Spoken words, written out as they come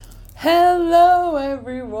Hello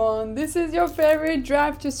everyone, this is your favorite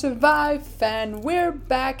Drive to Survive fan. We're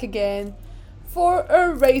back again for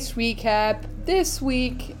a race recap. This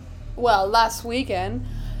week, last weekend,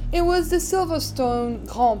 it was the Silverstone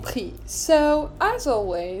Grand Prix. So, as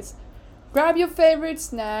always, grab your favorite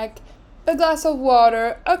snack, a glass of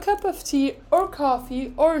water, a cup of tea or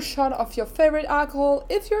coffee, or a shot of your favorite alcohol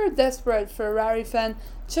if you're a desperate Ferrari fan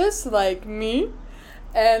just like me.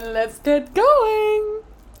 And let's get going!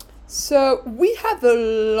 So, we have a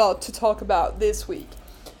lot to talk about this week.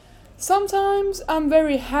 Sometimes I'm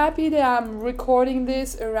very happy that I'm recording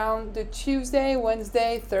this around the Tuesday,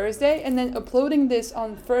 Wednesday, Thursday, and then uploading this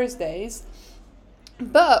on Thursdays.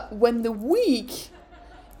 But when the week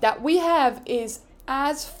that we have is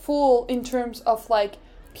as full in terms of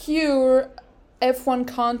pure F1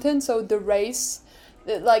 content, so the race,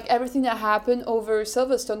 everything that happened over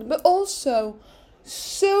Silverstone, but also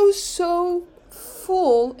so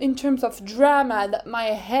full in terms of drama that my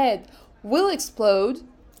head will explode.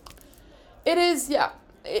 It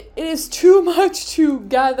is too much to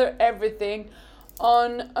gather everything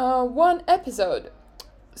on one episode.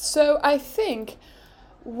 So I think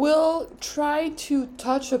we'll try to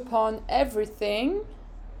touch upon everything.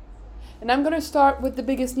 And I'm going to start with the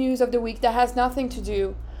biggest news of the week that has nothing to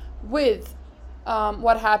do with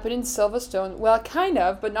what happened in Silverstone. Well, kind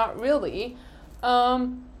of, but not really.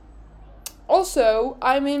 Also,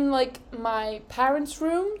 I'm in my parents'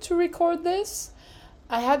 room to record this.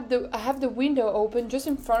 I have the window open just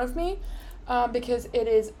in front of me because it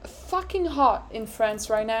is fucking hot in France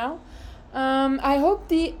right now. I hope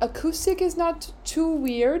the acoustic is not too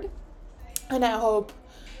weird, and I hope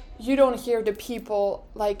you don't hear the people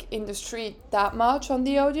in the street that much on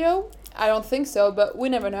the audio. I don't think so, but we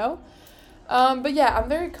never know. But yeah, I'm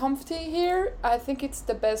very comfy here. I think it's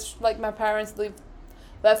the best. My parents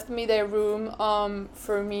left me their room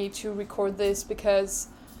for me to record this because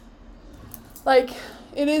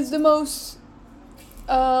it is the most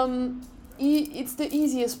it's the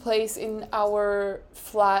easiest place in our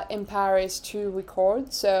flat in Paris to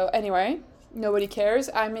record. So anyway, nobody cares.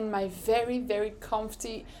 I'm in my very, very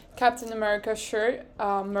comfy Captain America shirt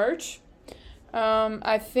merch.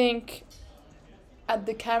 I think at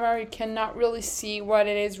the camera you cannot really see what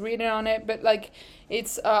it is written on it, but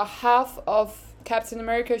it's half of Captain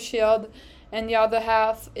America shield and the other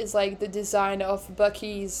half is the design of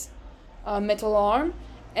Bucky's metal arm,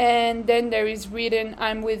 and then there is written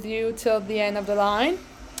 "I'm with you till the end of the line,"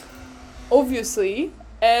 obviously.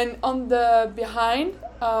 And on the behind,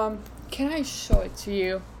 can I show it to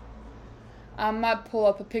you? I might pull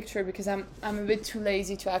up a picture because I'm a bit too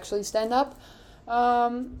lazy to actually stand up.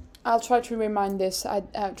 I'll try to remind this. I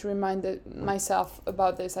have to remind myself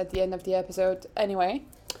about this at the end of the episode. Anyway,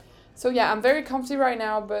 so yeah, I'm very comfy right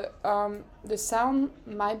now, but the sound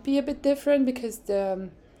might be a bit different because the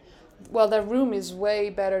room is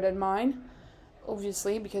way better than mine,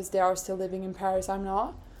 obviously, because they are still living in Paris. I'm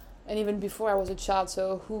not, and even before I was a child,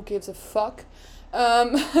 so who gives a fuck?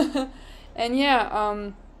 And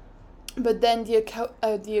yeah, but then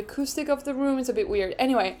the acoustic of the room is a bit weird.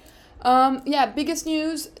 Anyway, biggest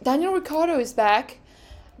news: Daniel Ricciardo is back.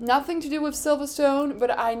 Nothing to do with Silverstone, but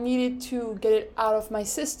I needed to get it out of my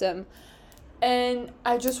system. And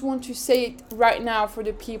I just want to say it right now for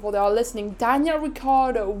the people that are listening. Daniel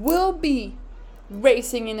Ricciardo will be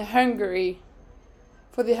racing in Hungary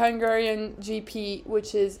for the Hungarian GP,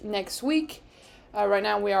 which is next week. Right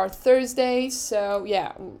now we are Thursday, so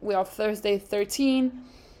yeah, we are Thursday 13.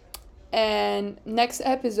 And next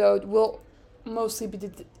episode will mostly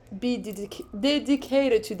be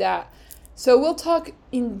dedicated to that. So we'll talk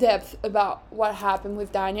in depth about what happened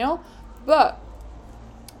with Daniel, but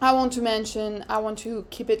I want to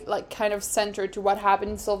keep it kind of centered to what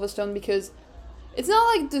happened in Silverstone, because it's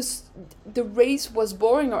not like the race was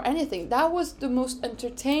boring or anything. That was the most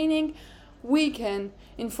entertaining weekend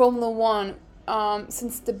in Formula 1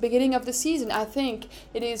 since the beginning of the season. I think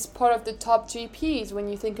it is part of the top GPs when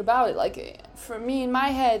you think about it. For me, in my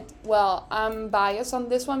head, I'm biased on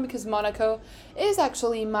this one because Monaco is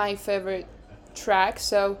actually my favorite track.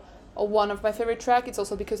 So one of my favorite track. It's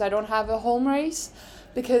also because I don't have a home race,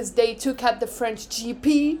 because they took out the French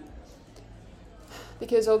GP,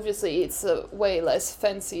 because obviously it's way less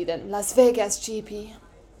fancy than Las Vegas GP.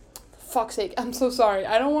 Fuck's sake, I'm so sorry.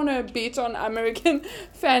 I don't want to bitch on American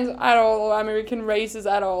fans at all, or American races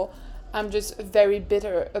at all. I'm just very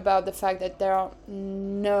bitter about the fact that there are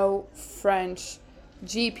no French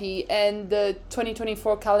GP, and the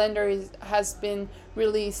 2024 calendar has been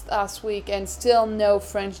released last week and still no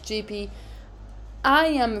French GP. I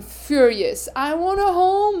am furious. I want a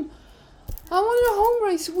home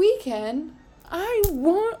race weekend. I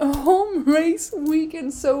want a home race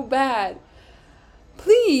weekend so bad.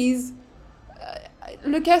 Please,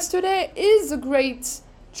 Le Castellet is a great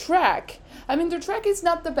track. I mean, the track is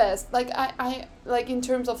not the best. Like I like in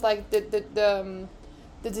terms of like the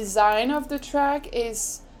design of the track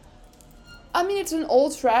is. I mean, it's an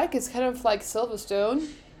old track. It's kind of like Silverstone.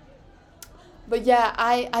 But yeah,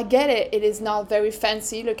 I get it. It is not very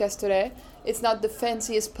fancy, Le Castellet. It's not the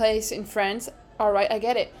fanciest place in France. Alright, I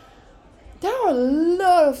get it. There are a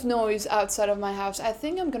lot of noise outside of my house. I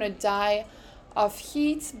think I'm gonna die of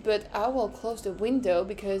heat, but I will close the window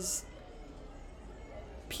because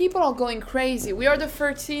people are going crazy. We are the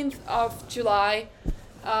 13th of July.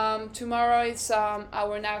 Tomorrow is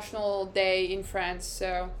our national day in France,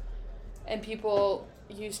 so and people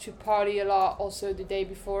used to party a lot also the day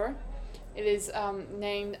before. It is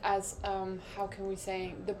named as how can we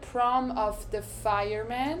say, the prom of the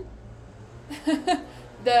firemen.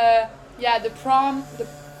 the prom.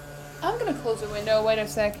 I'm gonna close the window. Wait a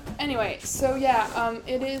sec. Anyway, so yeah,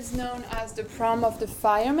 it is known as the prom of the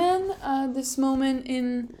firemen. This moment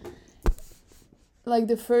in like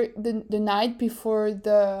the night before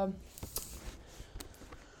the.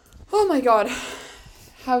 Oh my god,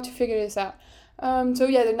 how to figure this out? So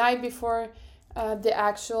yeah, the night before the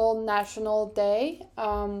actual national day,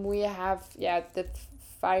 we have the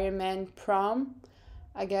fireman prom,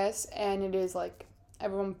 I guess, and it is like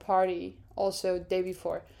everyone party also day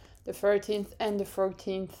before, the 13th and the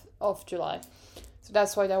 14th of July. So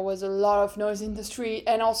that's why there was a lot of noise in the street,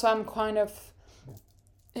 and also I'm kind of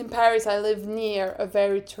in Paris. I live near a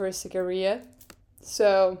very touristic area,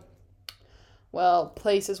 so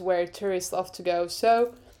places where tourists love to go.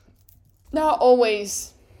 So not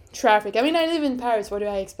always traffic. I mean, I live in Paris. What do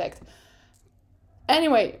I expect?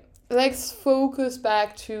 Anyway, let's focus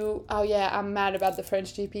back to... Oh yeah, I'm mad about the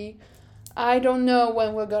French GP. I don't know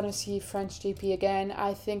when we're gonna see French GP again.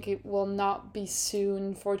 I think it will not be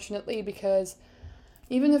soon, fortunately, because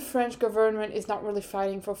even the French government is not really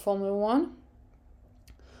fighting for Formula 1,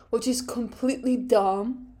 which is completely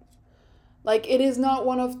dumb. Like, it is not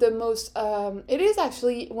one of the most... it is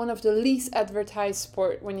actually one of the least advertised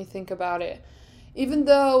sport when you think about it. Even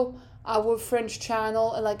though our French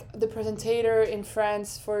channel and like the presentator in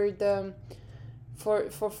France for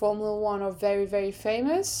Formula 1 are very, very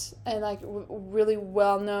famous and like really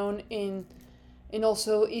well known in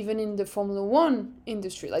also even in the Formula 1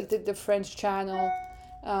 industry, like the French channel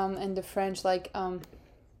and the French like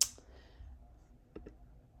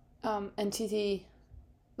entity,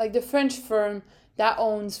 like the French firm that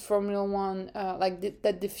owns Formula 1,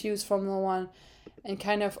 that diffuse Formula 1 and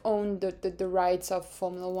kind of own the rights of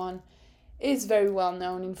Formula 1 is very well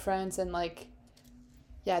known in France, and like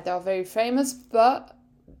they are very famous, but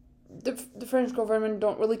the French government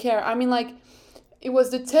don't really care. I mean, like, it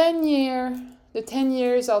was the 10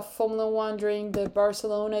 years of Formula 1 during the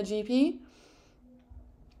Barcelona GP.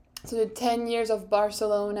 So the 10 years of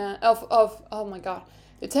Barcelona oh my god,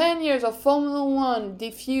 the 10 years of Formula 1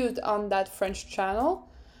 diffused on that French channel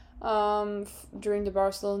during the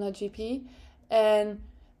Barcelona GP, and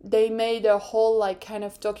they made a whole like kind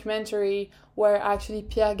of documentary where actually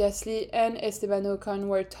Pierre Gasly and Esteban Ocon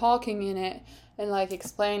were talking in it and like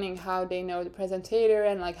explaining how they know the presentator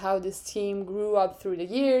and like how this team grew up through the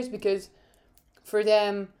years, because for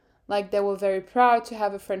them, like, they were very proud to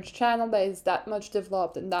have a French channel that is that much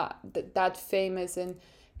developed and that famous and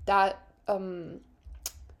that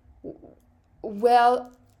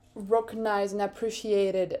well recognized and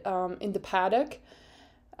appreciated in the paddock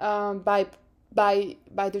by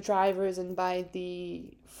the drivers and by the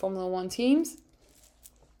Formula 1 teams.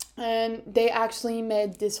 And they actually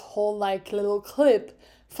made this whole like little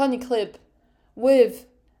funny clip with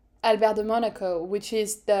Albert de Monaco, which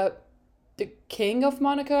is the king of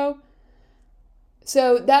Monaco.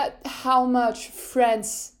 So that how much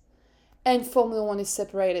France and Formula 1 is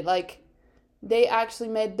separated. Like, they actually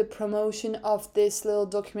made the promotion of this little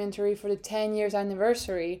documentary for the 10 years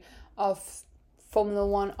anniversary of Formula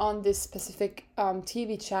 1 on this specific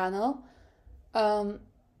TV channel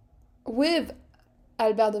with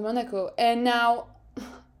Albert de Monaco. And now,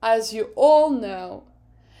 as you all know,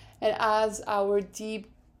 and as our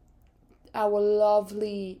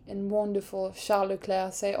lovely and wonderful Charles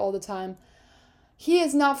Leclerc say all the time, he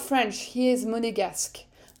is not French, he is Monegasque.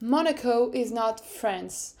 Monaco is not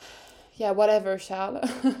France. Yeah, whatever, Charles.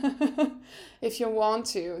 If you want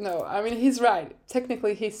to. No, I mean, he's right.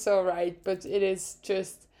 Technically, he's so right, but it is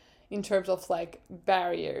just in terms of like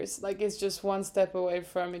barriers. Like, it's just one step away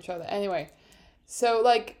from each other. Anyway, so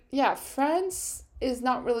like, yeah, France is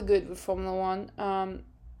not really good with Formula 1.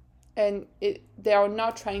 And they are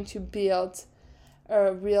not trying to build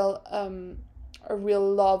a a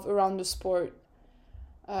real love around the sport,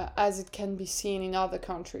 as it can be seen in other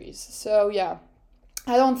countries. So yeah,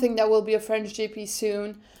 I don't think there will be a French GP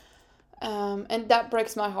soon, and that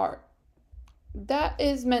breaks my heart. That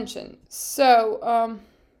is mentioned. So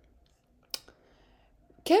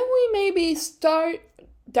can we maybe start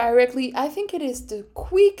directly? I think it is the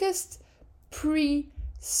quickest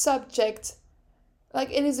pre-subject,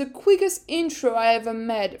 like it is the quickest intro I ever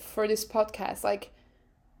made for this podcast. Like,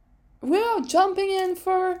 we are jumping in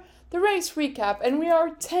for the race recap and we are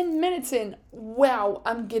 10 minutes in. Wow,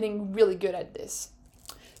 I'm getting really good at this.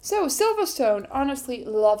 So Silverstone, honestly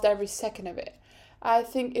loved every second of it. I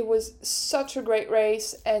think it was such a great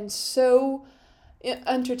race and so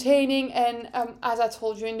entertaining, and as I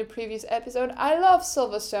told you in the previous episode, I love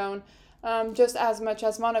Silverstone just as much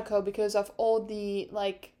as Monaco because of all the,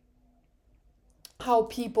 like, how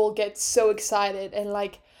people get so excited and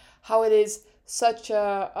like how it is such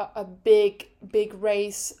a big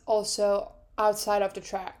race also outside of the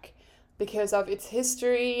track because of its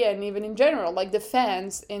history, and even in general, like the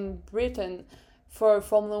fans in Britain for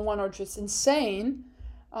Formula 1 are just insane.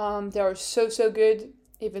 They are so good,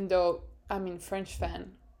 even though French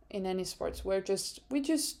fan in any sports, we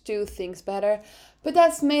just do things better, but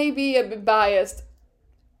that's maybe a bit biased.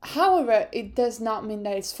 However, it does not mean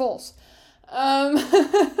that it's false.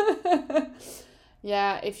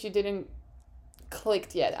 Yeah, if you didn't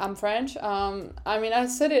clicked yet, I'm French. I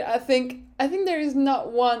said it. I think there is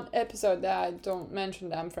not one episode that I don't mention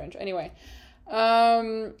that I'm French. Anyway,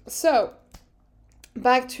 so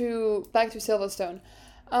back to Silverstone.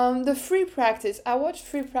 The free practice. I watched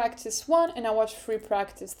free practice 1 and I watched free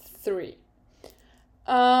practice 3.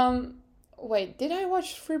 Wait, did I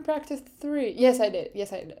watch free practice 3? Yes, I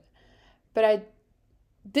did. But I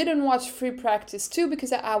didn't watch free practice 2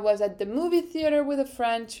 because I was at the movie theater with a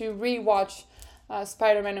friend to rewatch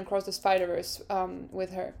Spider-Man Across the Spider-Verse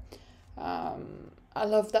with her. I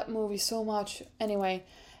love that movie so much. Anyway,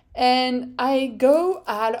 and I go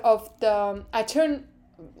out of the...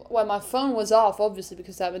 my phone was off, obviously,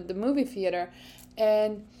 because I'm at the movie theater.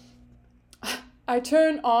 And I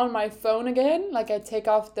turn on my phone again. Like, I take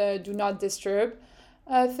off the do not disturb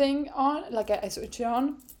thing on. Like, I switch it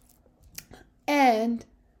on. And...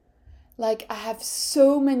 like, I have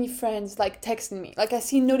so many friends, like, texting me. Like, I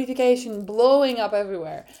see notification blowing up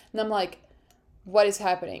everywhere. And I'm like, what is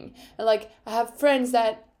happening? And, like, I have friends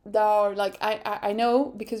that are, like, I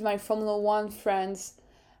know because my Formula 1 friends,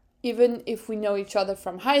 even if we know each other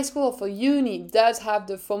from high school or for uni, does have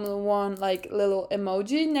the Formula 1, like, little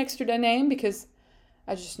emoji next to their name. Because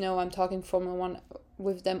I just know I'm talking Formula 1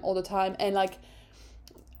 with them all the time. And, like,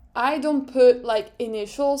 I don't put like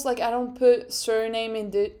initials, like I don't put surname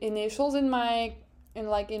in the initials in my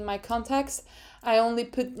contacts. I only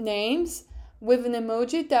put names with an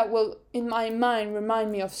emoji that will in my mind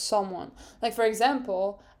remind me of someone. Like, for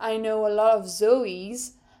example, I know a lot of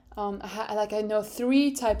Zoes. I know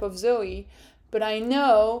 3 type of Zoe, but I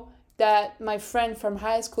know that my friend from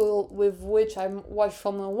high school with which I watched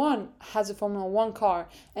Formula 1 has a Formula 1 car,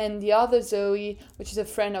 and the other Zoe, which is a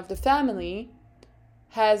friend of the family,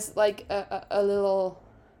 has like a little...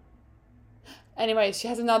 Anyway, she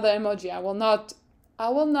has another emoji. I will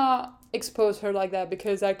not expose her like that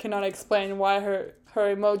because I cannot explain why her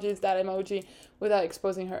emoji is that emoji without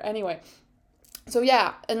exposing her. Anyway, so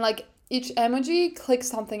yeah, and like each emoji clicks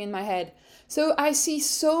something in my head. So I see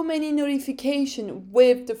so many notifications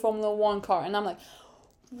with the Formula 1 car, and I'm like,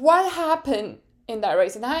 what happened in that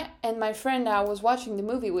race? And my friend I was watching the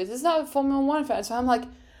movie with is not a Formula 1 fan, so I'm like,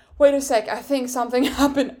 wait a sec, I think something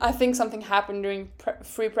happened. I think something happened during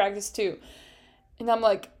free practice too. And I'm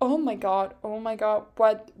like, oh my god,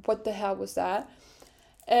 what the hell was that?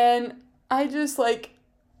 And I just like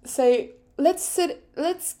say, we'll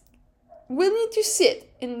need to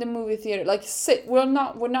sit in the movie theater. Like, sit, we're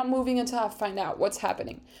not moving until I find out what's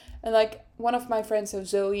happening. And like one of my friends of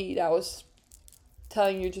Zoe that I was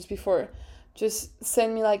telling you just before, just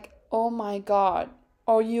sent me like, oh my god,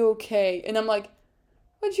 are you okay? And I'm like,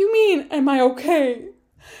 what do you mean, am I okay?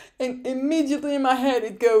 And immediately in my head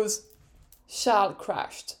it goes, Charles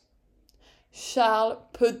crashed. Charles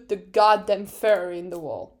put the goddamn Ferrari in the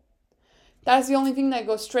wall. That's the only thing that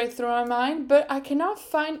goes straight through my mind, but I cannot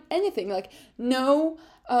find anything. Like, no,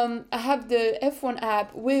 I have the F1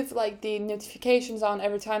 app with like the notifications on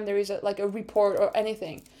every time there is a report or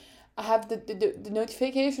anything. I have the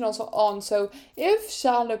notification also on, so if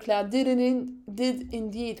Charles Leclerc did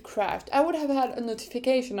indeed crash, I would have had a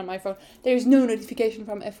notification on my phone. There is no notification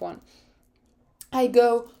from F1. I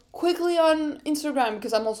go quickly on Instagram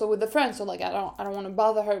because I'm also with a friend, so like I don't want to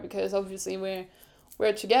bother her because obviously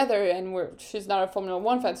we're together and she's not a Formula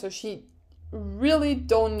 1 fan, so she really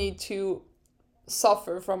don't need to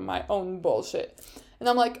suffer from my own bullshit. And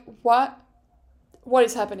I'm like, what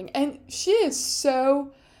is happening? And she is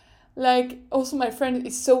so, like, also my friend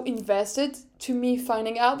is so invested to me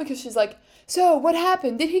finding out, because she's like, so what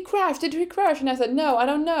happened? Did he crash? And I said, no, I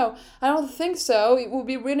don't know. I don't think so. It will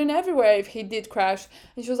be written everywhere if he did crash.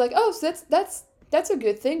 And she was like, oh, so that's a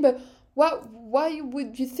good thing, but why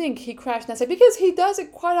would you think he crashed? And I said, because he does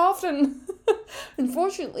it quite often.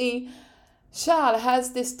 Unfortunately, Charles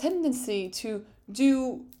has this tendency to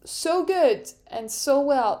do so good and so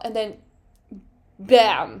well, and then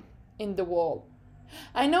bam, in the wall.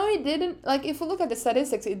 I know it didn't, like, if we look at the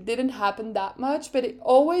statistics, it didn't happen that much, but it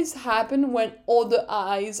always happened when all the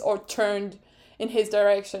eyes are turned in his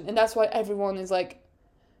direction. And that's why everyone is like,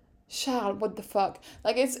 Charles, what the fuck?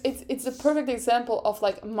 Like, it's the perfect example of,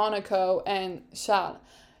 like, Monaco and Charles.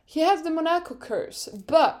 He has the Monaco curse,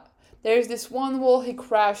 but there's this one wall he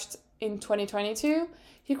crashed in 2022.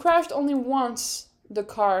 He crashed only once the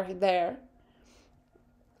car there.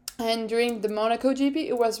 And during the Monaco GP,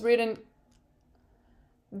 it was written,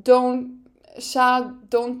 don't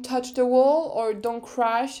touch the wall or don't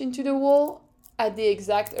crash into the wall at the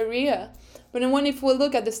exact area. But then if we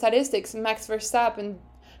look at the statistics, Max Verstappen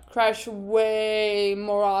crashed way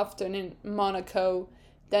more often in Monaco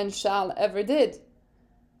than Charles ever did.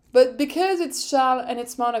 But because it's Charles and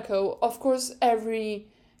it's Monaco, of course every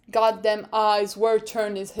goddamn eyes were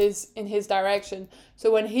turned in his direction.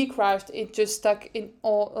 So when he crashed, it just stuck in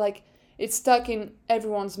all, like, it stuck in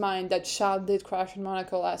everyone's mind that Charles did crash in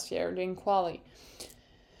Monaco last year during quali.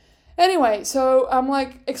 Anyway, so I'm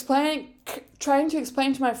like trying to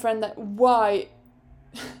explain to my friend that why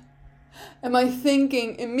am I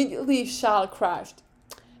thinking immediately Charles crashed.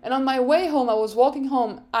 And on my way home, I was walking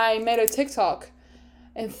home, I made a TikTok.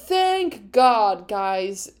 And thank God,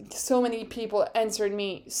 guys, so many people answered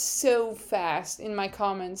me so fast in my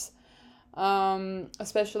comments.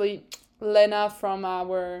 Especially Lena from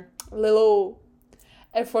our little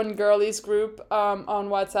F1 girlies group on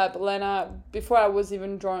WhatsApp. Lena, before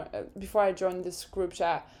I joined this group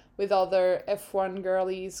chat with other F1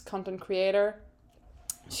 girlies content creator,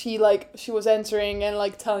 she was answering and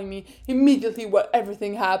like telling me immediately what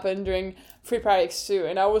everything happened during Free Practice 2,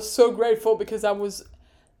 and I was so grateful because I was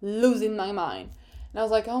losing my mind. And I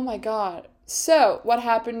was like, oh my god. So what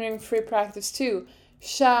happened during Free Practice 2?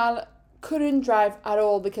 Charles couldn't drive at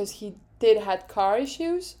all because he did had car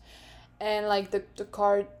issues, and like the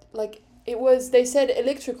car, like, it was, they said,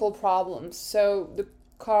 electrical problems, so the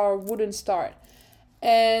car wouldn't start.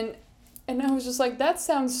 And I was just like, that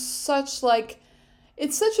sounds such like,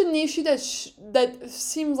 it's such an issue that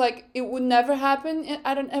seems like it would never happen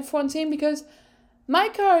at an F1 team, because my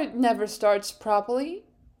car never starts properly.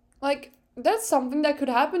 Like, that's something that could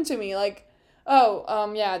happen to me. Like,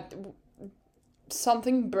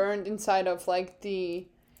 something burned inside of like the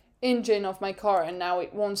engine of my car and now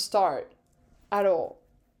it won't start at all.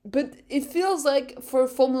 But it feels like for a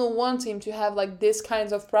Formula 1 team to have like this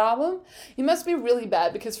kinds of problem, it must be really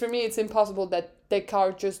bad, because for me it's impossible that the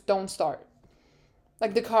car just don't start.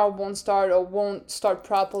 Like, the car won't start or won't start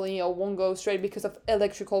properly or won't go straight because of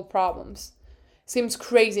electrical problems. Seems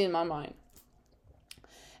crazy in my mind.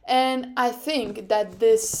 And I think that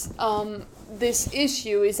this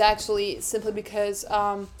issue is actually simply because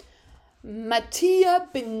Mattia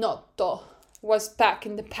Binotto was back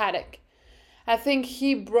in the paddock. I think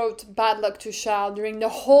he brought bad luck to Charles during the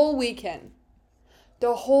whole weekend.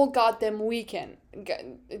 The whole goddamn weekend.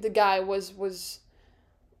 The guy was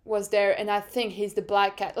there, and I think he's the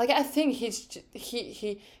black cat. Like, I think he is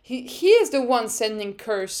the one sending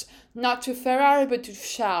curse, not to Ferrari but to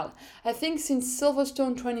Charles. I think since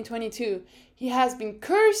Silverstone 2022, he has been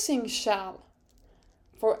cursing Charles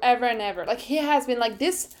forever and ever. Like, he has been like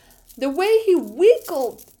this. The way he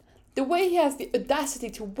wiggled, the way he has the audacity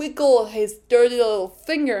to wiggle his dirty little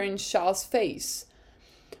finger in Charles' face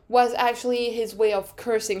was actually his way of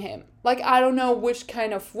cursing him. Like, I don't know which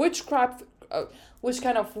kind of weird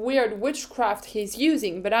witchcraft he's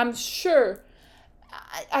using, but I'm sure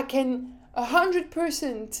I can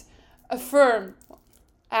 100% affirm,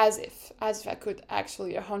 as if I could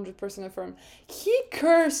actually 100% affirm, he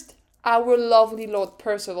cursed our lovely Lord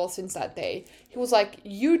Percival since that day. He was like,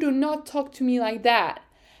 you do not talk to me like that.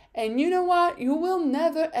 And you know what? You will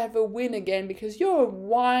never ever win again because you're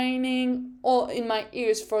whining all in my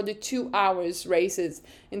ears for the 2 hours races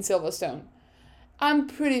in Silverstone. I'm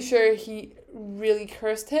pretty sure he really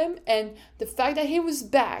cursed him, and the fact that he was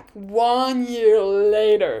back 1 year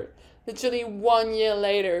later, literally 1 year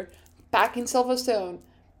later, back in Silverstone,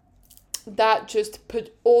 that just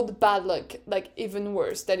put all the bad luck, like, even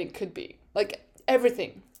worse than it could be. Like,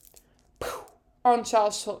 everything. on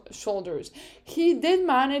Charles' shoulders. He did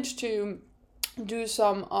manage to do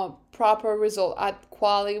some proper result at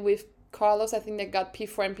quali with Carlos. I think they got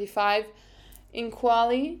P4 and P5 in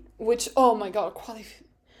quali, which, oh my god,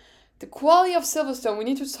 the quali of Silverstone, we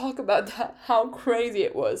need to talk about that, how crazy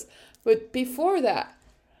it was. But before that,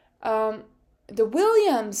 the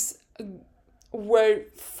Williams were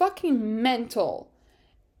fucking mental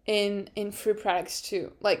in free practice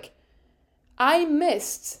too. Like, I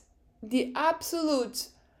missed the absolute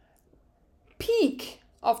peak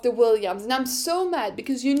of the Williams, and I'm so mad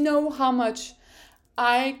because you know how much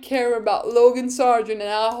I care about Logan Sargent, and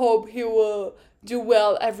I hope he will do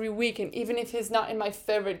well every weekend, even if he's not in my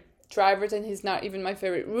favorite drivers and he's not even my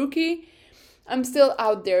favorite rookie. I'm still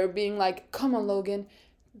out there being like, come on, Logan,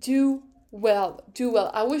 do well.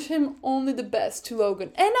 I wish him only the best to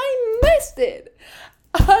Logan, and I missed it.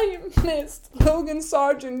 I missed Logan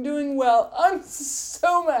Sargent doing well. I'm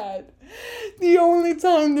so mad. The only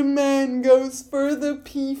time the man goes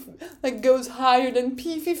goes higher than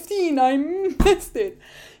P15, I missed it.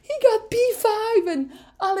 He got P5 and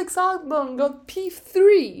Alex Albon got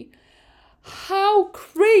P3. How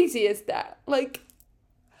crazy is that? Like,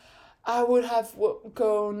 I would have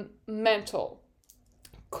gone mental.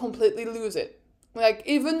 Completely lose it. Like,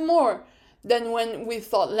 even more than when we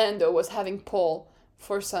thought Lando was having pole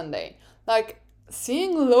for Sunday. Like,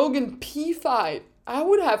 seeing Logan P5, I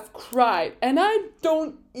would have cried. And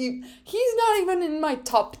he's not even in my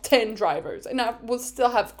top 10 drivers. And I would still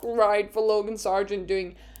have cried for Logan Sargent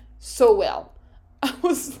doing so well. I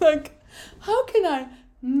was like, how can I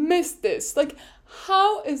miss this? Like,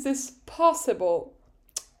 how is this possible?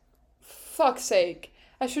 Fuck's sake.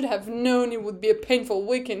 I should have known it would be a painful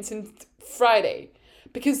weekend since Friday.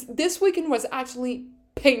 Because this weekend was actually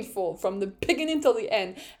painful from the beginning till the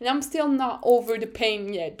end, and I'm still not over the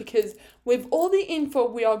pain yet, because with all the info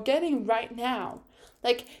we are getting right now,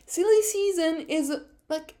 like, silly season is,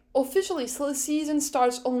 like, officially silly season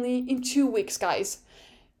starts only in 2 weeks, guys.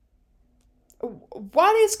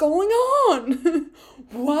 What is going on?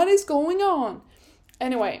 What is going on?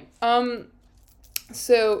 Anyway,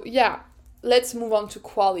 so yeah, let's move on to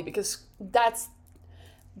quali, because that's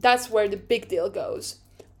where the big deal goes.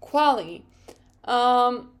 Quali.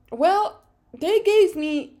 Well, they gave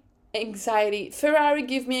me anxiety. Ferrari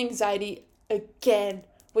gave me anxiety again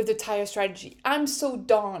with the tire strategy. I'm so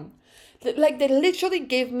done. Like, they literally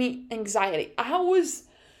gave me anxiety. I was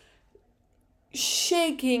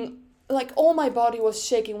shaking. Like, all my body was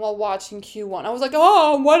shaking while watching Q1. I was like,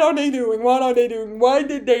 oh, what are they doing? Why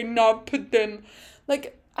did they not put them?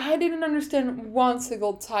 Like, I didn't understand one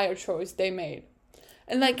single tire choice they made.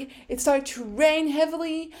 And, like, it started to rain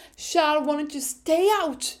heavily. Charles wanted to stay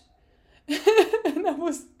out. And I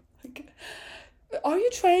was like, are you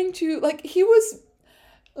trying to... Like, he was...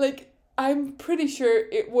 Like, I'm pretty sure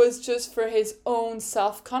it was just for his own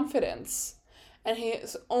self-confidence. And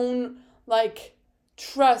his own, like,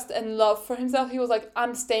 trust and love for himself. He was like,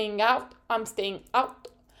 I'm staying out.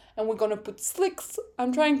 And we're going to put slicks.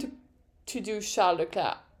 I'm trying to do Charles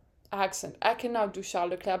Leclerc accent. I cannot do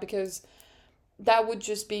Charles Leclerc because... that would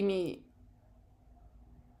just be me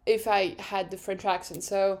if I had the French accent.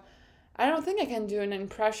 So I don't think I can do an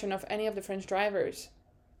impression of any of the French drivers.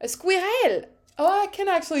 A squirrel! Oh, I can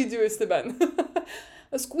actually do Esteban.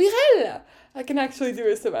 A squirrel! I can actually do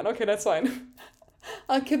Esteban. Okay, that's fine.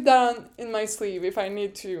 I'll keep that in my sleeve if I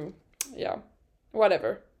need to. Yeah,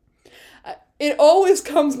 whatever. It always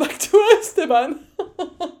comes back to Esteban.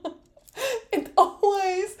 It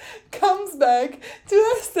always comes back to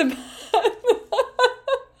Esteban.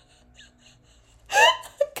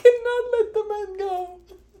 I cannot let the man go.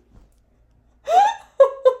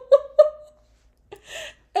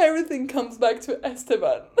 Everything comes back to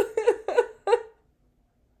Esteban.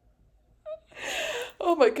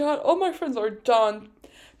 Oh my god, all my friends are done.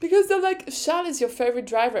 Because they're like, Charles is your favorite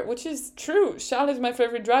driver, which is true. Charles is my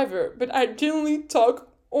favorite driver. But I generally talk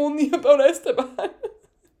only about Esteban.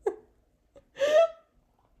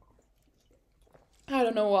 I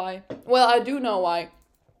don't know why. Well, I do know why.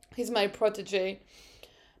 He's my protege.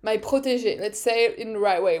 My protege. Let's say it in the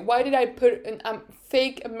right way. Why did I put a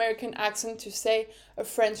fake American accent to say a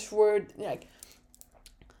French word? Like,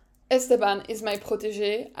 Esteban is my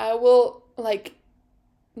protege. I will, like,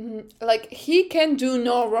 he can do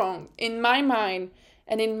no wrong. In my mind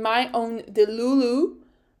and in my own delulu.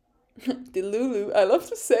 Delulu. I love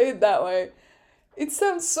to say it that way. It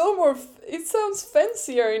sounds it sounds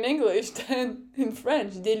fancier in English than in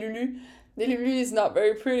French. Delulu. Delulu is not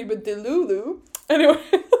very pretty, but delulu. Anyway.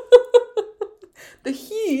 The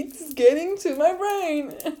heat is getting to my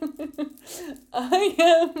brain. I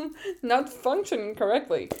am not functioning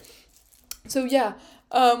correctly. So yeah,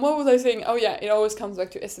 what was I saying? Oh yeah, it always comes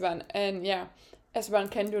back to Esteban, and yeah, Esteban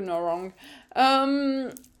can do no wrong.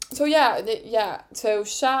 Um, so yeah, yeah. So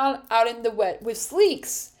Charles out in the wet with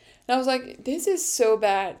sleeks, and I was like, this is so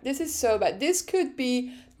bad. This is so bad. This could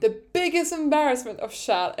be the biggest embarrassment of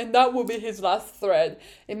Charles, and that will be his last thread.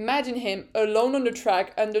 Imagine him alone on the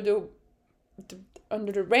track the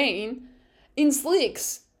under the rain in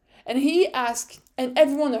sleeks, and he asked, and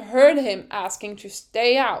everyone heard him asking to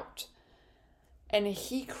stay out, and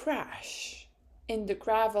he crashed in the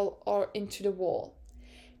gravel or into the wall.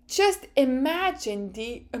 Just imagine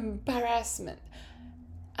the embarrassment.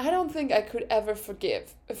 I don't think I could ever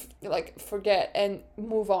forget and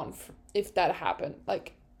move on if that happened.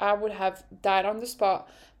 Like, I would have died on the spot.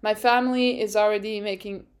 My family is already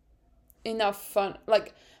making enough fun.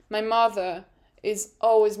 Like, my mother is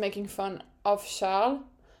always making fun of Charles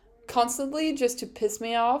constantly just to piss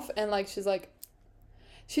me off. And, like, she's like,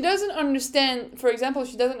 she doesn't understand, for example,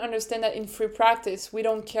 she doesn't understand that in free practice, we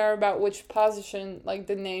don't care about which position, like,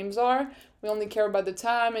 the names are. We only care about the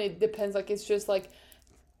time, and it depends, like, it's just, like,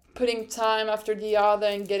 putting time after the other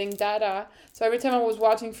and getting data. So every time I was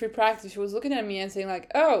watching free practice, she was looking at me and saying, like,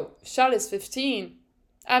 oh, Charles is 15.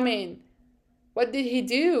 I mean, what did he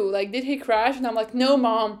do? Like, did he crash? And I'm like, no,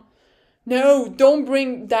 Mom. No, don't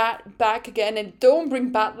bring that back again, and don't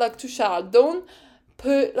bring bad luck to Charles.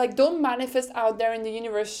 Don't manifest out there in the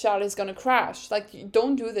universe Charles is gonna crash. Like,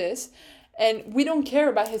 don't do this. And we don't care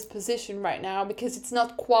about his position right now because it's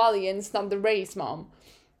not quali and it's not the race, Mom.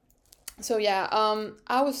 So yeah,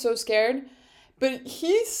 I was so scared. But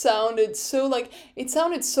he sounded so, like, it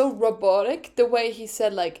sounded so robotic the way he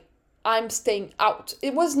said, like, I'm staying out.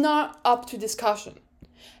 It was not up to discussion.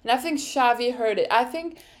 And I think Xavi heard it. I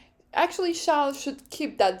think actually Charles should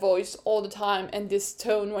keep that voice all the time and this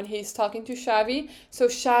tone when he's talking to Xavi. So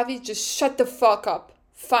Xavi just shut the fuck up,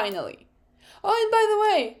 finally. Oh, and by the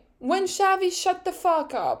way, when Xavi shut the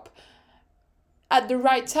fuck up at the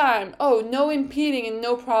right time, oh, no impeding and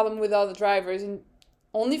no problem with other drivers, and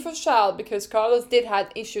only for Charles because Carlos did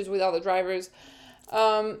have issues with other drivers.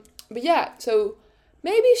 But yeah, so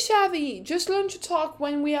maybe Xavi, just learn to talk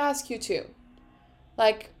when we ask you to.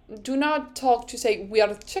 Like, do not talk to say, we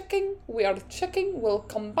are checking, we'll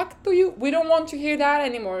come back to you. We don't want to hear that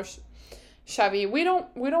anymore, Xavi. We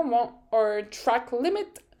don't want our track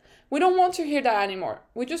limit. We don't want to hear that anymore.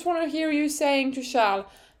 We just want to hear you saying to Charles,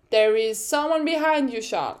 there is someone behind you,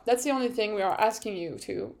 Charles. That's the only thing we are asking you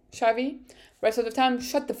to, Xavi. Rest of the time,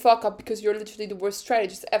 shut the fuck up because you're literally the worst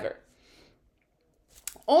strategist ever.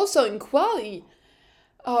 Also, in quali,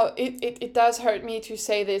 it does hurt me to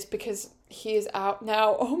say this because he is out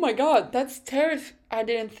now. Oh my god, that's terrifying. I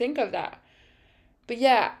didn't think of that. But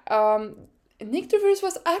yeah, Nick de Vries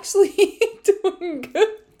was actually doing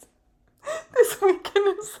good this weekend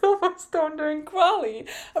in Silverstone during quali.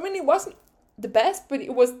 I mean, it wasn't the best, but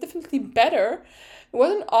it was definitely better. It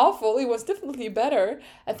wasn't awful, it was definitely better.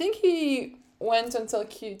 I think he went until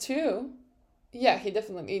Q2. Yeah, he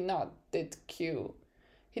definitely not did Q.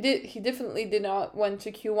 He definitely did not went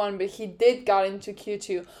to Q1, but he did got into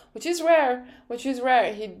Q2, which is rare.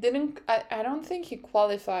 He didn't, I don't think he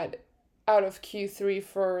qualified out of Q3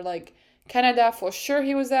 for, like, Canada. For sure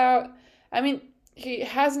he was out. I mean, he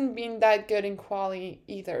hasn't been that good in quali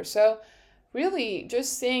either. So really,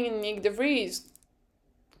 just seeing Nick de Vries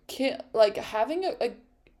like having a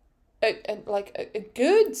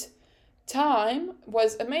good time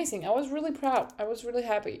was amazing. I was really proud. I was really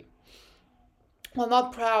happy. Well,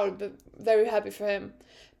 not proud, but very happy for him.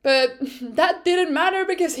 But that didn't matter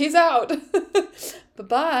because he's out.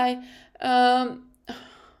 Bye-bye. I'm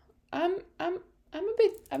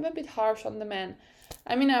a bit harsh on the man.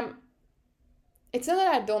 I mean, it's not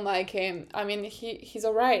that I don't like him. I mean, he's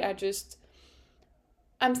alright.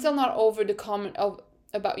 I'm still not over the comment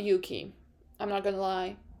about Yuki. I'm not gonna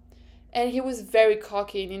lie. And he was very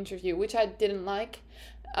cocky in interview, which I didn't like.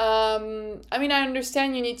 I mean, I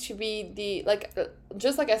understand you need to be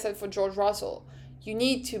just like I said for George Russell, you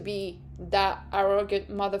need to be that arrogant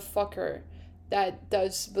motherfucker that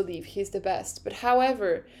does believe he's the best. But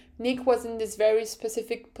however, Nick was in this very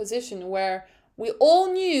specific position where we all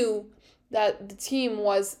knew that the team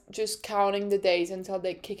was just counting the days until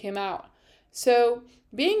they kick him out. So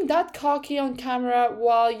being that cocky on camera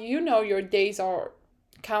while you know your days are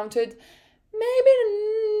counted, maybe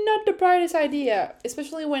not the brightest idea,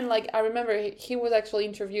 especially when, like, I remember he was actually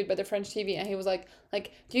interviewed by the French TV and he was like,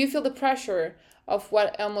 do you feel the pressure of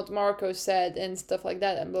what Helmut Marko said and stuff like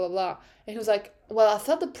that and blah, blah, blah. And he was like, well, I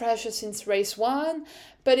felt the pressure since race 1,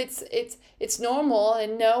 but it's normal,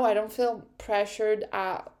 and no, I don't feel pressured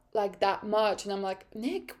like that much. And I'm like,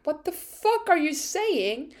 Nick, what the fuck are you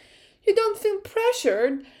saying? You don't feel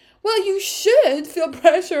pressured? Well, you should feel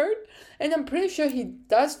pressured. And I'm pretty sure he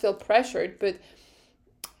does feel pressured, but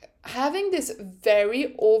having this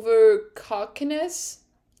very over cockiness,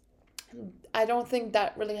 I don't think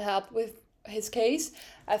that really helped with his case.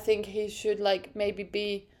 I think he should like maybe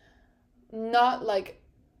be not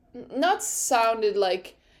sounded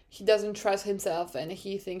like he doesn't trust himself and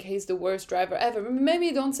he think he's the worst driver ever.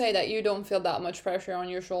 Maybe don't say that you don't feel that much pressure on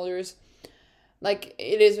your shoulders. Like,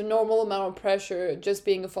 it is a normal amount of pressure just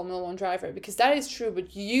being a Formula 1 driver, because that is true.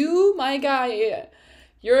 But you, my guy,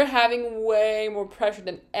 you're having way more pressure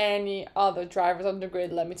than any other drivers on the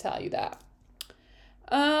grid, let me tell you that.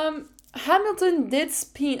 Hamilton did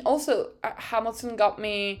spin. Also, Hamilton got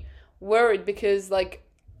me worried because, like,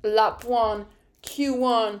 lap 1,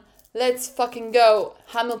 Q1, let's fucking go.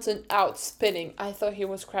 Hamilton out spinning. I thought he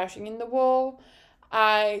was crashing in the wall.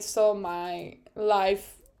 I saw my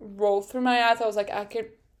life roll through my eyes. I was like, I could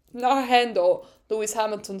not handle Lewis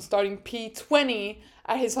Hamilton starting P20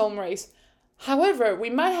 at his home race. However, we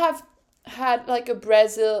might have had like a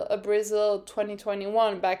Brazil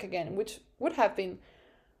 2021 back again, which would have been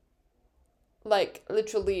like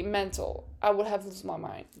literally mental. I would have lost my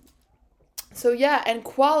mind. So yeah, and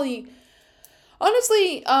quali,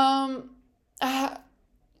 honestly, the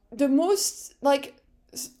most like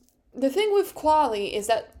the thing with quali is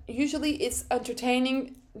that usually it's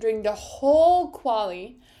entertaining during the whole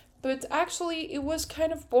quali, but actually it was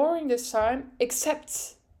kind of boring this time,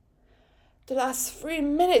 except the last 3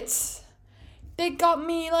 minutes. They got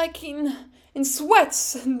me like in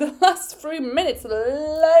sweats. The last 3 minutes,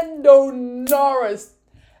 Lando Norris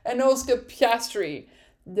and Oscar Piastri,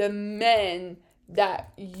 the men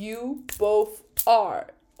that you both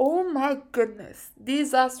are. Oh my goodness,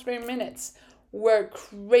 these last 3 minutes were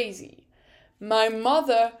crazy. My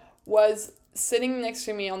mother was sitting next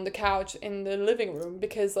to me on the couch in the living room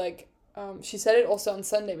because like she said it also on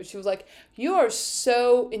Sunday, but she was like, you are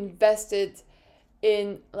so invested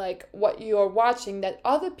in like what you are watching that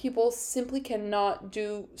other people simply cannot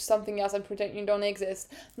do something else and pretend you don't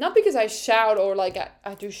exist. Not because I shout or like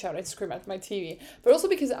I do shout and scream at my TV, but also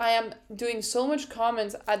because I am doing so much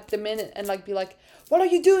comments at the minute and like be like, what are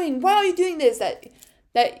you doing? Why are you doing this?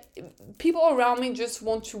 That people around me just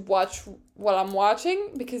want to watch what I'm watching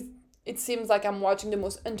because it seems like I'm watching the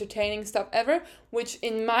most entertaining stuff ever, which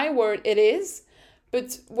in my word it is.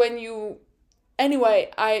 But when you... Anyway,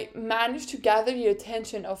 I managed to gather the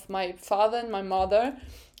attention of my father and my mother,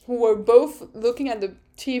 who were both looking at the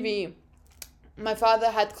TV. My father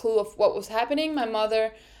had clue of what was happening. My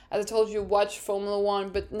mother, as I told you, watched Formula 1,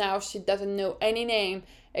 but now she doesn't know any name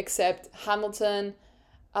except Hamilton,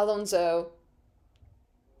 Alonso,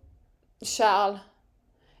 Charles,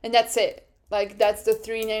 and that's it. Like, that's the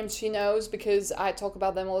 3 names she knows because I talk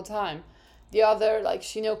about them all the time. The other, like,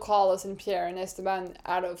 she knows Carlos and Pierre and Esteban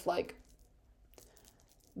out of, like,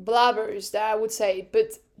 blabbers that I would say.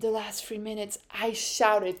 But the last 3 minutes, I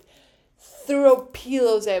shouted, throw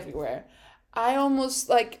pillows everywhere. I almost,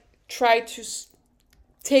 like, tried to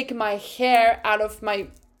take my hair out of my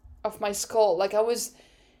skull. Like, I was...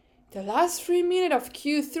 The last 3 minutes of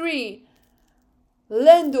Q3,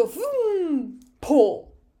 Lando, pull.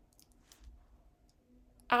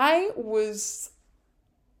 I was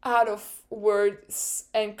out of words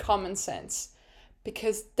and common sense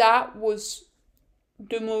because that was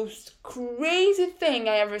the most crazy thing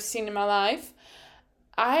I ever seen in my life.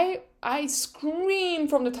 I screamed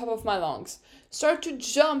from the top of my lungs, start to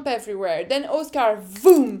jump everywhere. Then Oscar,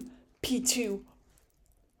 boom, P2.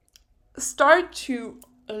 Start to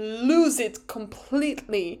lose it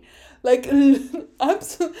completely. Like,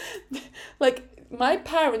 like, my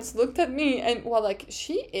parents looked at me and were like,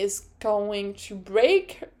 she is going to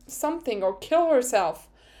break something or kill herself.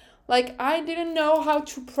 Like, I didn't know how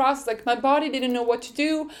to process. Like, my body didn't know what to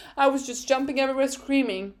do. I was just jumping everywhere,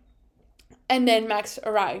 screaming. And then Max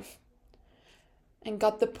arrived and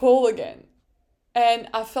got the pole again. And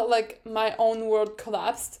I felt like my own world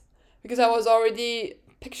collapsed because I was already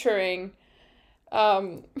picturing...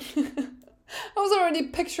 Lando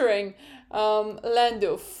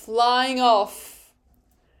flying off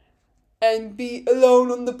and be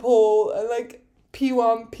alone on the pole and like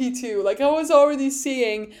P1, P2. Like, I was already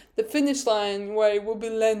seeing the finish line where it would be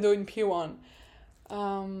Lando in P1.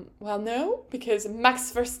 Well, no, because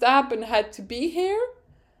Max Verstappen had to be here.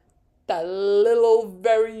 That little,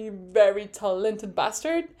 very, very talented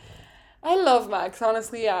bastard. I love Max,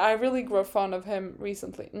 honestly. I really grew fond of him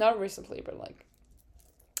recently. Not recently, but like...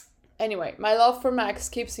 Anyway, my love for Max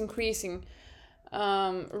keeps increasing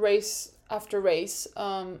race after race,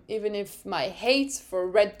 even if my hate for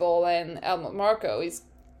Red Bull and Helmut Marko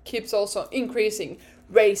keeps also increasing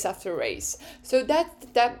race after race. So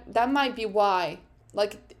that might be why,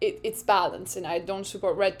 like, it's balanced and I don't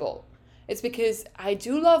support Red Bull. It's because I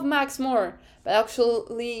do love Max more, but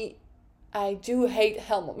actually I do hate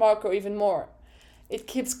Helmut Marko even more. It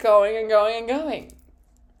keeps going and going and going.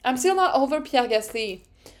 I'm still not over Pierre Gasly.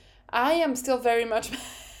 I am still very much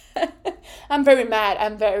I'm very mad.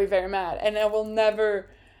 I'm very, very mad. And I will never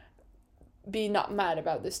be not mad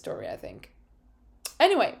about this story, I think.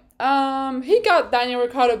 Anyway, he got Daniel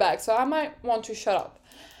Ricciardo back, so I might want to shut up.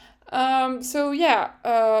 Last 3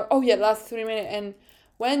 minutes. And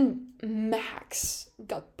when Max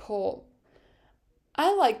got pole,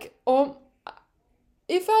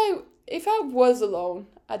 if I was alone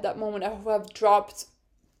at that moment, I would have dropped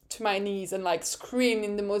to my knees and like screamed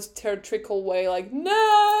in the most theatrical way, like,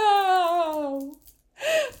 no!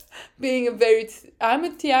 I'm a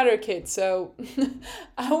theater kid, so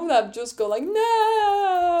I would have just go like,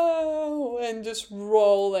 no! And just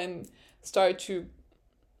roll and start to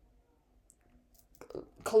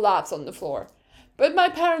collapse on the floor. But my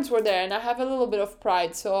parents were there and I have a little bit of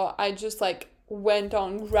pride, so I just like went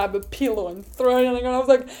on, grab a pillow and throw it, and I was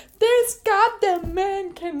like, this goddamn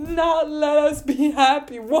man cannot let us be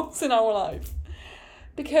happy once in our life.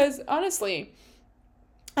 Because honestly,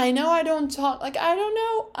 I know I don't talk, like, I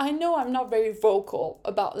know I'm not very vocal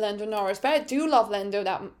about Lando Norris, but I do love Lando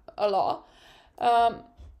a lot. I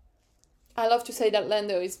love to say that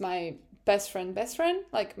Lando is my best friend,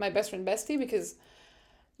 like my best friend bestie, because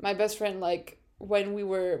my best friend, like,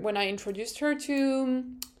 when I introduced her to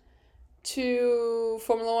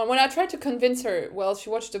Formula 1, when I tried to convince her, well, she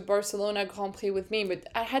watched the Barcelona Grand Prix with me, but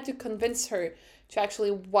I had to convince her to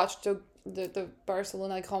actually watch the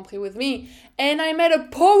Barcelona Grand Prix with me, and I made a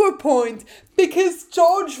PowerPoint because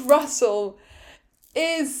George Russell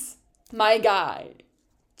is my guy.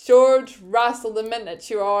 George Russell, the minute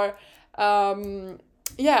you are,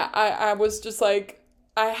 I was just like,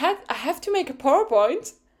 I have to make a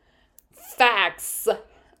PowerPoint. Facts.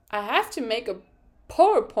 I have to make a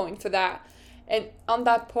PowerPoint for that, and on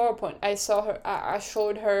that PowerPoint I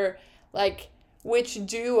showed her like which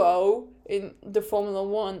duo in the Formula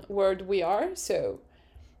 1 world we are. So,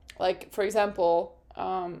 like, for example,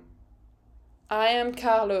 I am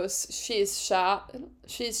Carlos, she's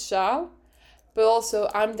Charles, but also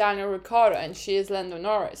I'm Daniel Ricciardo and she is Lando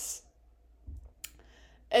Norris.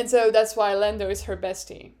 And so that's why Lando is her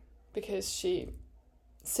bestie, because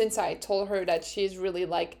since I told her that she's really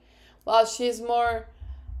like, well, she's more,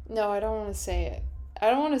 no, I don't want to say it. I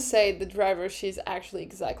don't want to say the driver she's actually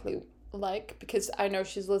exactly like, because I know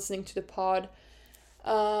she's listening to the pod.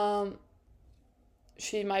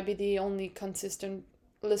 She might be the only consistent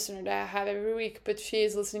listener that I have every week, but she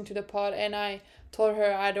is listening to the pod, and I told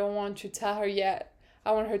her I don't want to tell her yet.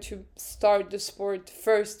 I want her to start the sport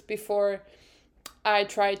first before I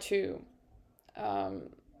try to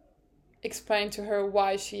explain to her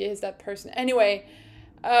why she is that person. Anyway,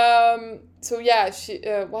 why?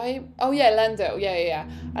 Oh yeah, Lando. Yeah.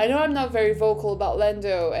 I know I'm not very vocal about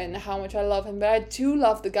Lando and how much I love him, but I do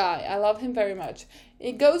love the guy. I love him very much.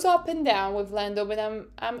 It goes up and down with Lando, but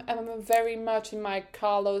I'm very much in my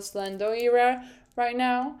Carlos Lando era right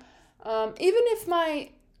now. Even if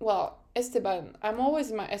Esteban, I'm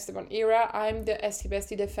always in my Esteban era. I'm the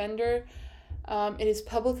Esti defender. It is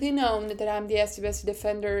publicly known that I'm the Esti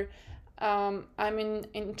defender. I'm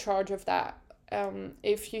in charge of that.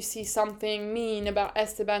 If you see something mean about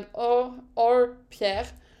Esteban or Pierre,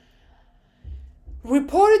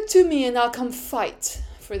 report it to me and I'll come fight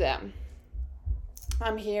for them.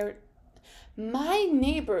 I'm here. My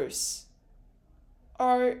neighbors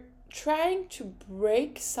are trying to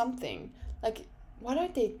break something. Like, what are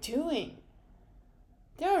they doing?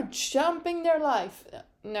 They're jumping their life.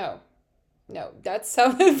 No, that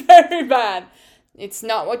sounded very bad. It's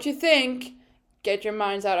not what you think. Get your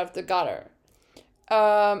minds out of the gutter.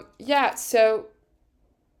 So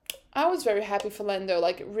I was very happy for Lando,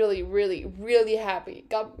 like really, really, really happy.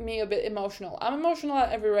 Got me a bit emotional. I'm emotional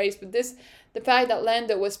at every race, but the fact that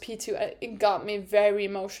Lando was P2, it got me very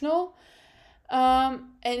emotional. And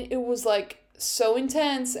it was like so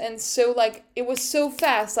intense and so like, it was so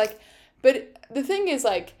fast. Like, but the thing is,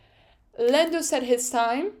 like, Lando set his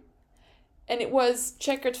time and it was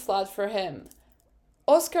checkered flag for him.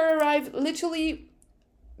 Oscar arrived literally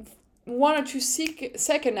 1 or 2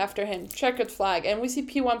 seconds after him, checkered flag, and we see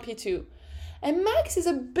P1, P2. And Max is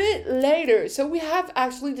a bit later, so we have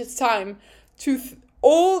actually the time to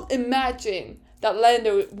all imagine that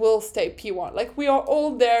Lando will stay P1. Like, we are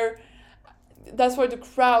all there. That's why the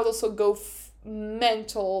crowd also go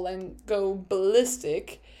mental and go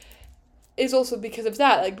ballistic. is also because of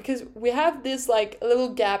that. Like, because we have this like little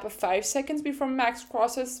gap of 5 seconds before Max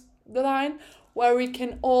crosses the line where we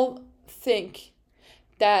can all think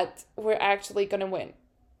that we're actually gonna win.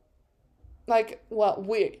 Like, well,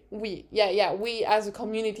 we as a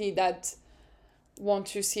community that want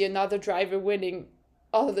to see another driver winning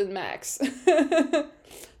other than Max.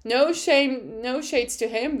 No shades to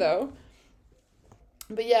him though.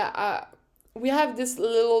 But yeah, we have this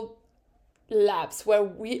little lapse where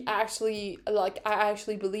we actually, like, I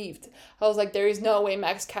actually believed. I was like, there is no way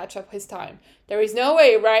Max catch up his time. There is no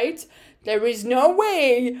way, right? There is no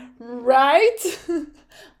way, right?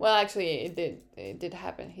 Well, actually, it did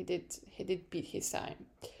happen. He did beat his time.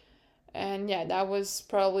 And yeah, that was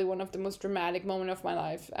probably one of the most dramatic moments of my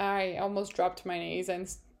life. I almost dropped to my knees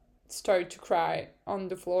and started to cry on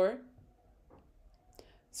the floor.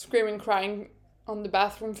 Screaming, crying on the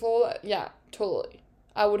bathroom floor. Yeah, totally.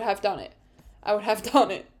 I would have done it.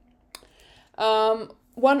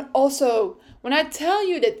 When I tell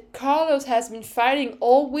you that Carlos has been fighting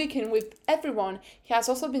all weekend with everyone, he has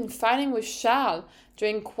also been fighting with Charles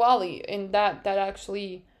during quali, and that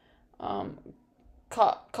actually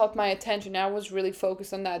caught my attention. I was really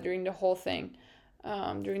focused on that during the whole thing,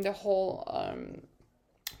 during the whole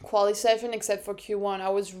quali session, except for Q1. I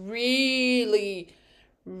was really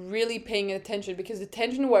paying attention because the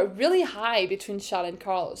tension were really high between Charles and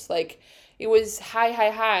Carlos. Like, it was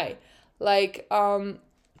high. Like,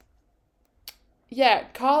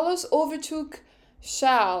 Carlos overtook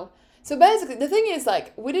Charles. So basically, the thing is,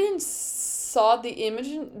 like, we didn't saw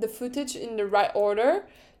the footage in the right order.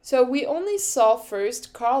 So we only saw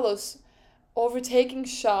first Carlos overtaking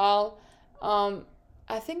Charles.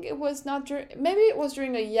 I think it was not maybe it was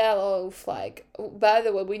during a yellow flag. By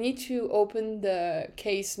the way, we need to open the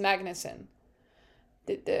case Magnussen.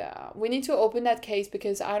 We need to open that case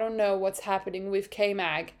because I don't know what's happening with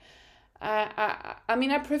K-Mag. I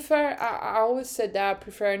mean, I always said that I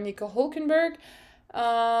prefer Nico Hulkenberg.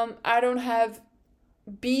 I don't have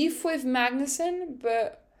beef with Magnussen,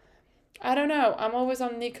 but I don't know. I'm always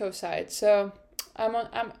on Nico's side, so I'm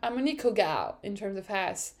a Nico gal in terms of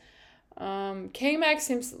Haas. K-Mag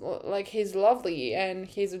seems like he's lovely and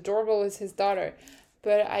he's adorable with his daughter,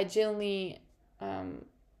 but I genuinely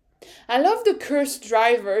I love the cursed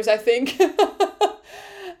drivers, I think.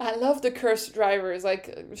 I love the cursed drivers,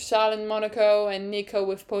 like Charles in Monaco and Nico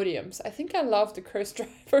with podiums. I think I love the cursed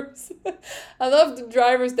drivers. I love the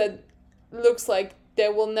drivers that looks like they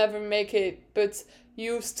will never make it, but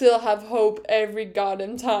you still have hope every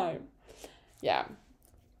goddamn time. Yeah.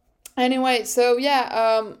 Anyway, so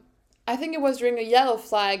yeah, I think it was during a yellow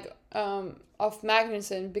flag of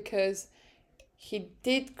Magnussen because he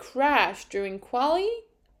did crash during quali.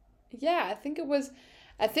 Yeah, I think it was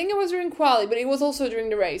during quali, but it was also during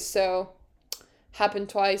the race, so happened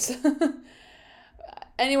twice.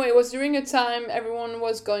 Anyway, it was during a time everyone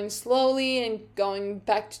was going slowly and going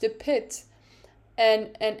back to the pit.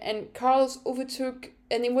 And Carlos overtook,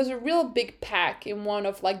 and it was a real big pack in one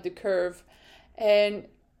of like the curve. And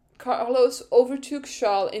Carlos overtook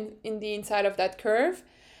Charles in the inside of that curve.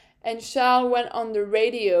 And Charles went on the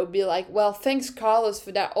radio, be like, well, thanks, Carlos,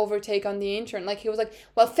 for that overtake on the intern. Like, he was like,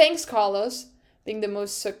 well, thanks, Carlos. Being the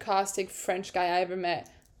most sarcastic French guy I ever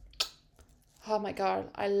met. Oh my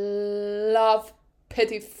God, I love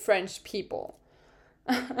petty French people.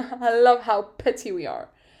 I love how petty we are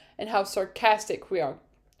and how sarcastic we are.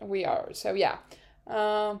 So yeah,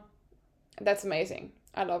 that's amazing.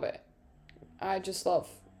 I love it. I just love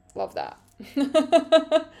that.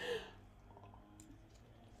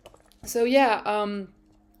 So yeah,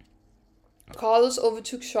 Carlos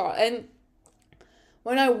overtook Charles, and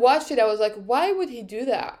when I watched it, I was like, why would he do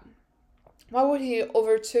that? Why would he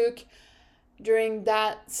overtook during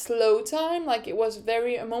that slow time? Like, it was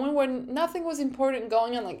a moment where nothing was important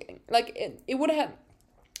going on. It would have.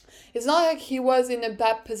 It's not like he was in a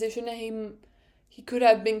bad position and he could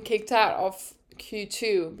have been kicked out of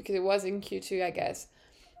Q2 because it was in Q2, I guess.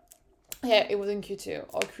 Yeah, it was in Q2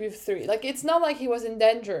 or Q3. Like, it's not like he was in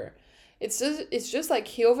danger. It's just like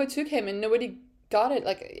he overtook him and nobody got it.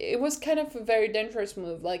 Like, it was kind of a very dangerous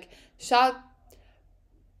move. Like, Charles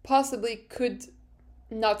possibly could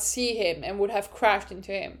not see him and would have crashed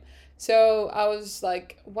into him. So I was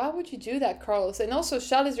like, why would you do that, Carlos? And also,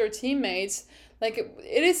 Charles is your teammates. Like,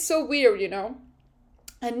 it is so weird, you know?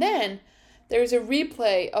 And then there's a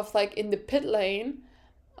replay of, like, in the pit lane,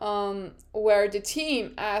 where the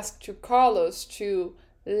team asked to Carlos to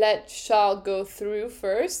let Charles go through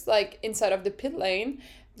first, like, inside of the pit lane.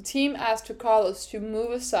 The team asked to Carlos to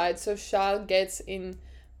move aside so Charles gets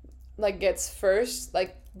first,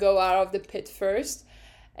 like, go out of the pit first.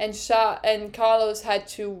 and Carlos had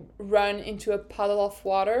to run into a puddle of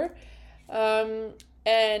water.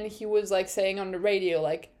 And he was like saying on the radio,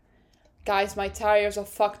 like, guys, my tires are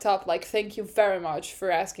fucked up. Like, thank you very much for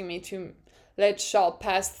asking me to let Charles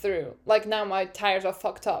pass through. Like, now my tires are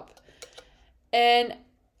fucked up. And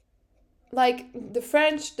like the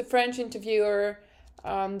French interviewer,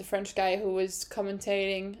 the French guy who was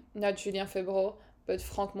commentating, not Julien Febvre, but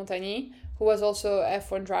Franck Montagny, who was also an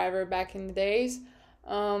F1 driver back in the days,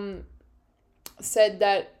 said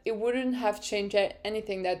that it wouldn't have changed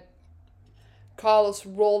anything that Carlos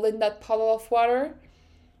rolled in that puddle of water,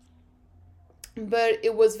 but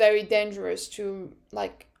it was very dangerous to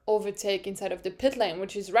like overtake inside of the pit lane,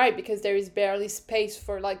 which is right, because there is barely space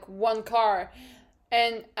for like one car,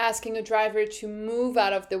 and asking a driver to move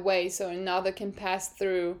out of the way so another can pass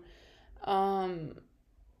through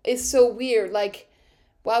is so weird. Like,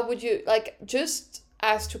 why would you, like, just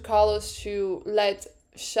ask to Carlos to let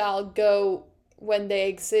Charles go when they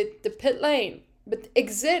exit the pit lane, but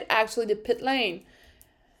exit actually the pit lane.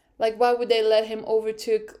 Like, why would they let him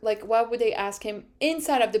overtake? Like, why would they ask him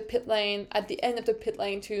inside of the pit lane, at the end of the pit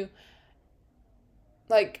lane, to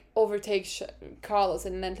like overtake Carlos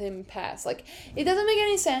and let him pass? Like, it doesn't make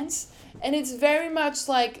any sense, and it's very much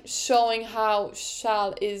like showing how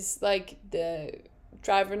Charles is like the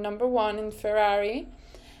driver number one in Ferrari.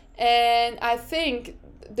 And I think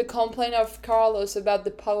the complaint of Carlos about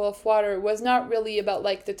the puddle of water was not really about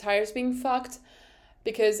like the tires being fucked,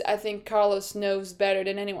 because I think Carlos knows better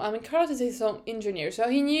than anyone. I mean, Carlos is his own engineer, so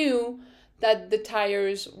he knew that the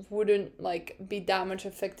tires wouldn't like be that much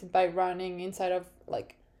affected by running inside of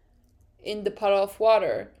like in the puddle of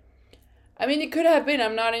water. I mean, it could have been.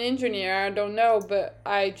 I'm not an engineer, I don't know, but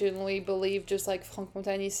I genuinely believe, just like Franck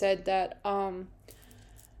Montagny said, that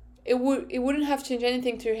it wouldn't have changed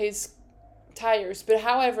anything to his tires. But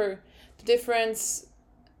however, the difference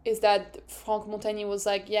is that Franck Montagny was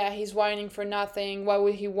like, yeah, he's whining for nothing, why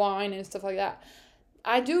would he whine, and stuff like that.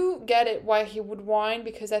 I do get it why he would whine,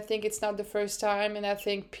 because I think it's not the first time, and I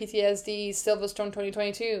think PTSD, Silverstone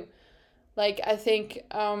 2022. Like, I think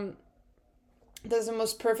that's the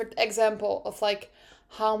most perfect example of like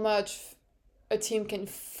how much a team can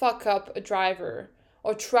fuck up a driver,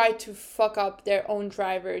 or try to fuck up their own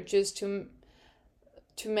driver just to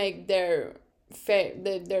make their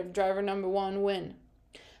driver number one win.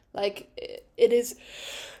 Like, it's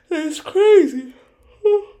crazy.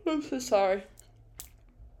 I'm so sorry.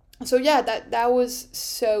 So yeah, that was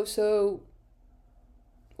so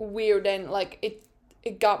weird, and like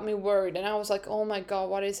it got me worried, and I was like, oh my god,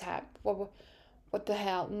 what is happening? What the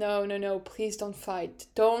hell? No, please don't fight.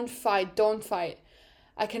 Don't fight.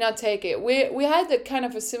 I cannot take it. We had a kind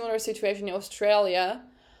of a similar situation in Australia,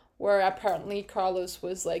 where apparently Carlos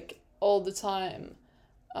was like all the time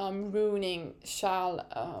ruining Charles'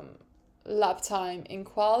 lap time in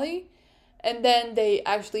quali, and then they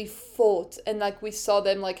actually fought, and like we saw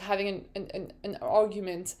them like having an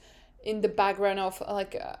argument in the background of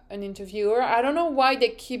like an interviewer. I don't know why they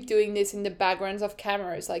keep doing this in the backgrounds of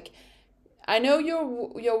cameras. Like, I know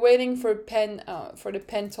you're waiting for the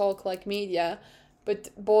pen talk like media, but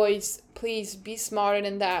boys, please be smarter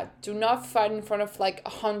than that. Do not fight in front of like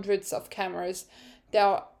hundreds of cameras that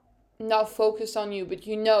are not focused on you, but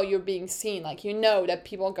you know you're being seen. Like, you know that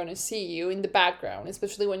people are gonna see you in the background,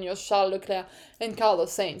 especially when you're Charles Leclerc and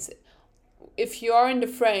Carlos Sainz. If you are in the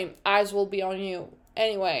frame, eyes will be on you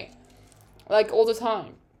anyway, like all the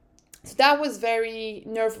time. So that was very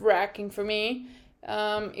nerve-wracking for me.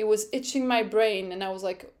 It was itching my brain, and I was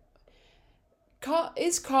like,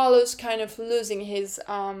 is Carlos kind of losing his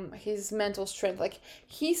mental strength? Like,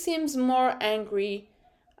 he seems more angry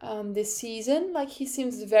this season. Like, he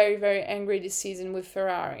seems very, very angry this season with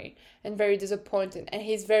Ferrari, and very disappointed, and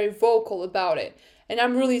he's very vocal about it. And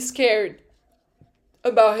I'm really scared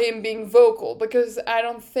about him being vocal, because I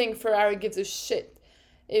don't think Ferrari gives a shit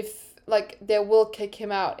if, like, they will kick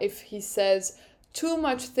him out if he says too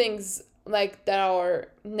much things like that are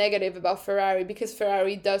negative about Ferrari, because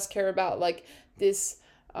Ferrari does care about like this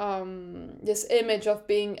image of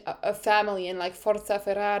being a family, and like Forza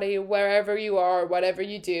Ferrari, wherever you are, whatever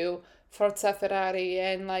you do, Forza Ferrari,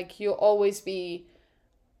 and like you'll always be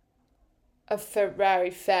a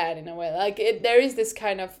Ferrari fan in a way. Like, there is this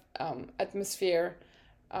kind of atmosphere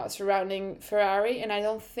surrounding Ferrari, and I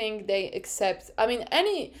don't think they accept. I mean,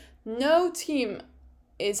 no team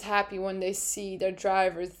is happy when they see their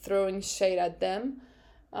drivers throwing shade at them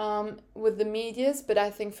with the medias, but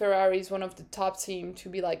I think Ferrari is one of the top team to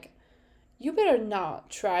be like, you better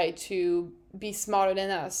not try to be smarter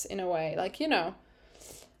than us in a way, like, you know.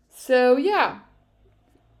 So yeah,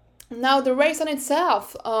 now the race on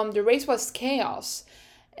itself, the race was chaos,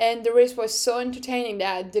 and the race was so entertaining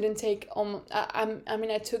that I didn't take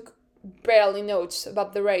I took barely notes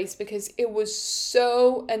about the race because it was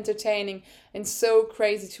so entertaining and so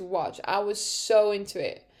crazy to watch. I was so into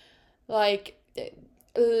it. Like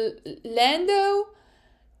Lando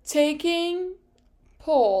taking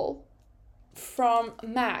pole from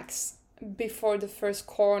Max before the first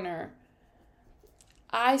corner,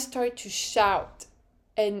 I started to shout,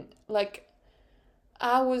 and like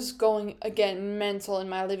I was going again mental in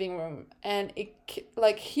my living room, and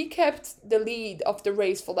he kept the lead of the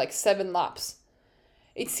race for like 7 laps.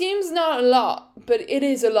 It seems not a lot, but it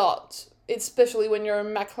is a lot, especially when you're a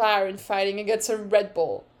McLaren fighting against a Red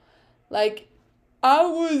Bull. Like I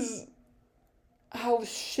was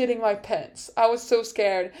shitting my pants. I was so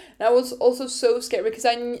scared. And I was also so scared because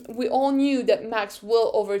we all knew that Max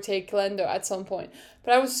will overtake Lando at some point.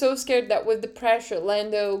 But I was so scared that with the pressure,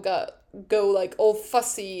 Lando go like all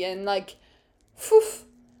fussy and like, poof,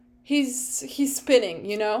 he's spinning,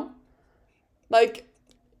 you know? Like,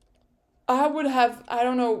 I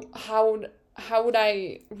don't know how would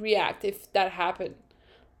I react if that happened.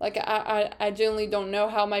 Like, I genuinely don't know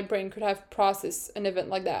how my brain could have processed an event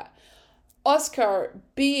like that. Oscar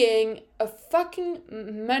being a fucking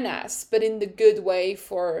menace, but in the good way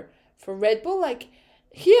for Red Bull. Like,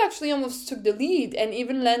 he actually almost took the lead, and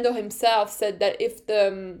even Lando himself said that if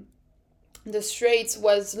the straights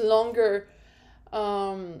was longer,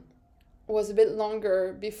 was a bit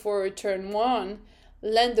longer before turn 1,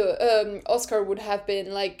 Oscar would have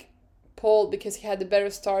been like pole because he had a better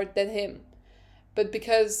start than him. But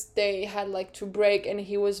because they had like to brake and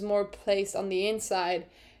he was more placed on the inside,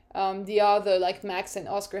 the other, like Max and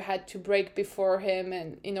Oscar, had to brake before him,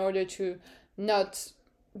 and in order to not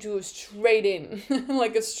do a straight in,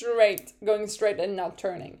 like going straight and not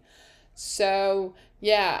turning. So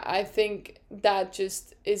yeah, I think that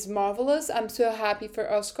just is marvelous. I'm so happy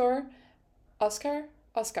for Oscar. I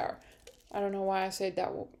don't know why I said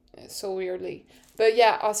that so weirdly, but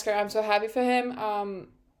yeah, Oscar. I'm so happy for him.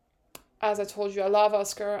 As I told you, I love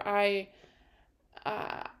Oscar. I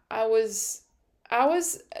was.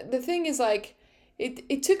 The thing is, like,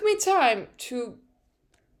 it took me time to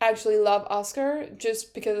actually love Oscar,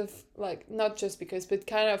 just because of, like, not just because, but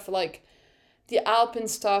kind of like the Alpine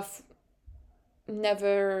stuff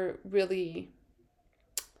never really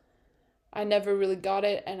got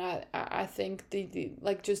it, and I think the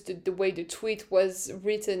like just the way the tweet was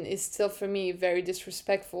written is still for me very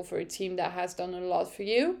disrespectful for a team that has done a lot for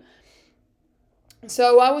you.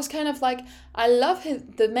 So I was kind of like, I love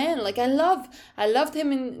the man. Like I loved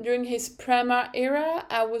him during his Prema era.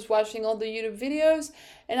 I was watching all the YouTube videos,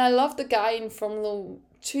 and I loved the guy in Formula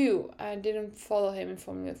 2. I didn't follow him in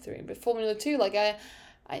Formula 3, but Formula 2, like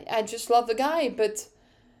I just love the guy. But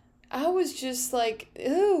I was just like,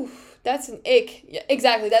 ooh, that's an ick. Yeah,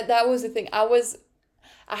 exactly. That was the thing. I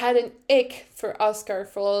had an ick for Oscar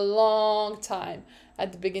for a long time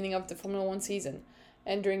at the beginning of the Formula 1 season.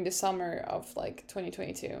 And during the summer of like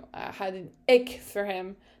 2022, I had an ick for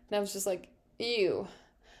him, and I was just like, ew,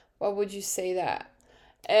 why would you say that?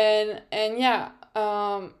 And yeah,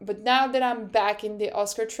 but now that I'm back in the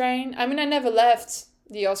Oscar train, I mean, I never left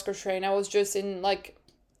the Oscar train. I was just in like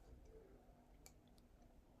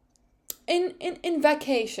in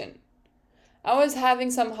vacation. I was having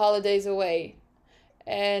some holidays away,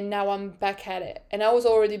 and now I'm back at it. And I was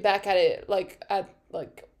already back at it at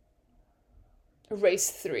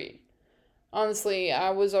race 3. Honestly, I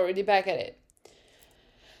was already back at it.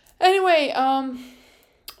 Anyway,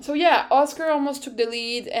 so yeah, Oscar almost took the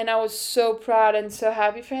lead, and I was so proud and so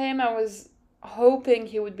happy for him. I was hoping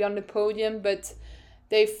he would be on the podium, but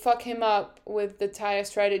they fuck him up with the tire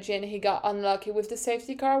strategy, and he got unlucky with the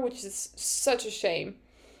safety car, which is such a shame.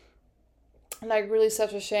 Like, really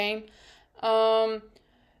such a shame. Yeah,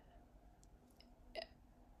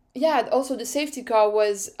 also the safety car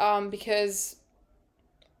was because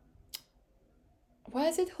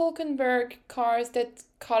was it Hulkenberg cars that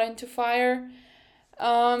caught into fire?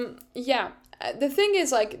 Yeah, the thing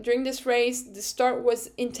is, like, during this race, the start was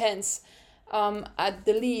intense at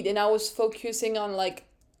the lead, and I was focusing on, like,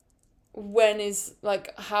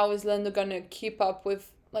 how is Lando gonna keep up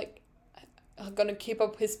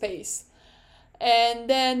his pace? And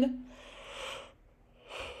then,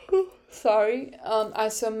 sorry, I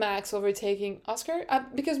saw Max overtaking Oscar,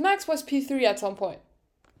 because Max was P3 at some point.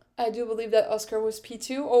 I do believe that Oscar was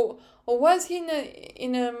P2, or was he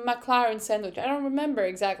in a McLaren sandwich? I don't remember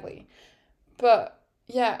exactly, but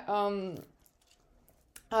yeah,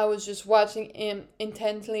 I was just watching him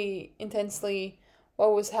intensely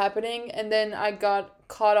what was happening, and then I got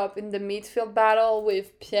caught up in the midfield battle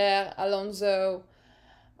with Pierre, Alonso,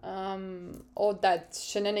 all that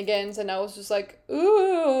shenanigans, and I was just like,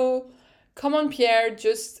 ooh, come on, Pierre,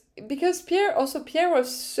 just because Pierre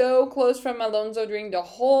was so close from Alonso during the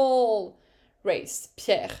whole race,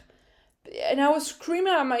 Pierre, and I was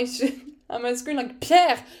screaming at my on my screen like,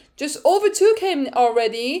 Pierre, just overtook him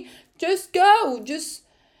already, just go, just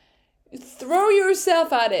throw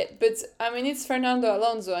yourself at it. But I mean, it's Fernando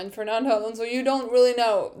Alonso, and Fernando Alonso, you don't really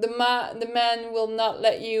know. The man will not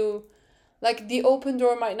let you, like, the open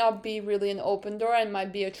door might not be really an open door and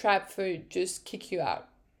might be a trap for just kick you out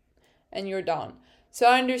and you're done. So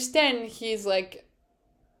I understand he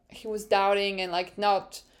was doubting and like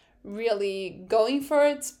not really going for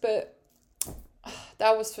it, but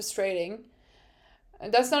that was frustrating.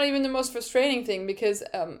 And that's not even the most frustrating thing, because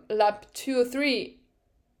lap 2 or 3,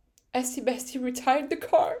 Esteban retired the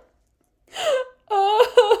car.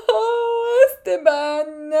 Oh,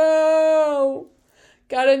 Esteban, no!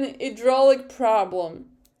 Got an hydraulic problem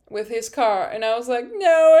with his car. And I was like,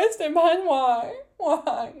 no, Esteban, why?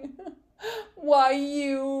 Why? Why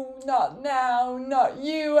you? Not now, not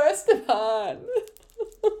you, Esteban.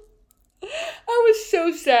 I was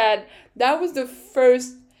so sad. That was the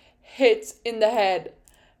first hit in the head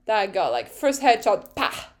that I got. Like, first headshot,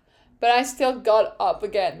 pah! But I still got up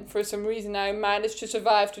again. For some reason, I managed to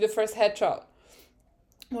survive to the first headshot,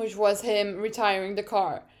 which was him retiring the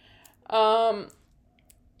car.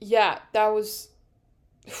 Yeah, that was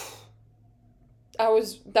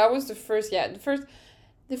the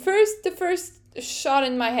first shot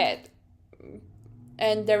in my head.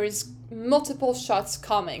 And there is multiple shots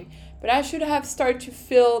coming, but I should have started to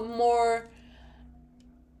feel more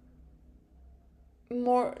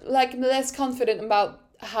like less confident about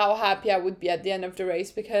how happy I would be at the end of the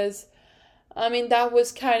race, because I mean, that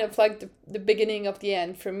was kind of like the beginning of the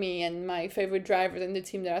end for me and my favorite drivers and the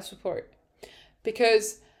team that I support.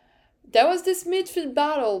 Because there was this midfield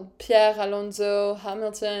battle, Pierre, Alonso,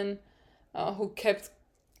 Hamilton, who kept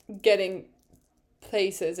getting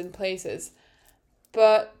places and places.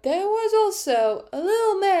 But there was also a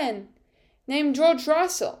little man named George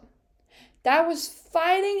Russell that was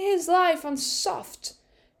fighting his life on soft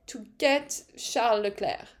to get Charles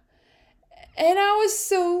Leclerc. And I was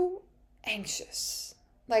so anxious.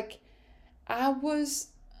 Like, I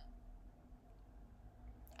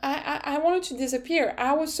wanted to disappear.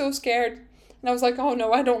 I was so scared. And I was like, oh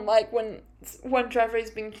no, I don't like when one driver is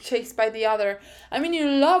being chased by the other. I mean, you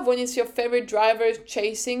love when it's your favorite driver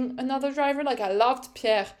chasing another driver. Like, I loved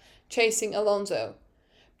Pierre chasing Alonso.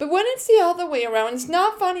 But when it's the other way around, it's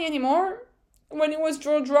not funny anymore. When it was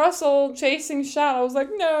George Russell chasing Charles, I was like,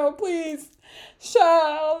 no, please,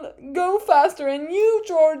 Charles, go faster. And you,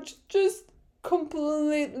 George, just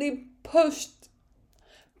completely push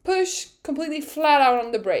completely flat out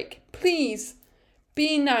on the brake. Please,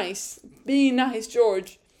 be nice,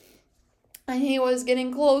 George. And he was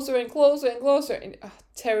getting closer and closer and closer. And,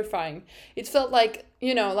 terrifying. It felt like,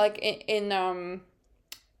 like in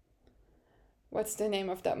what's the name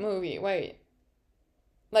of that movie? Wait.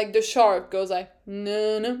 Like the shark goes like,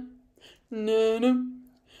 no, no, no, no,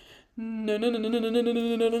 no, no, no, no, no, no, no,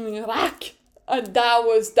 no, no, no, no, hack. And that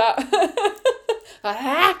was that. A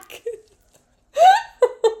hack.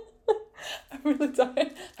 I really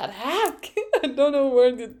died. A hack. I don't know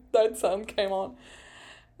where that sound came on.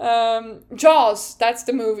 Jaws. That's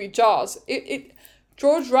the movie, Jaws.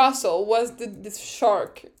 George Russell was the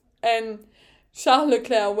shark, and Charles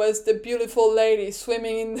Leclerc was the beautiful lady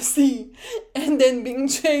swimming in the sea and then being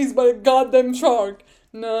chased by a goddamn shark.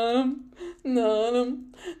 No, no, no,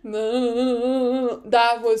 no.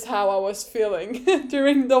 That was how I was feeling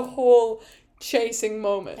during the whole chasing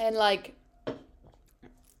moment.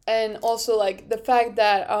 And also like the fact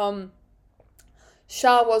that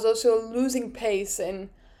Charles was also losing pace, and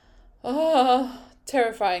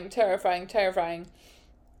terrifying.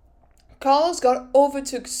 Carlos got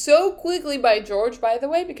overtook so quickly by George, by the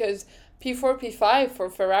way, because P4, P5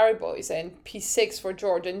 for Ferrari boys and P6 for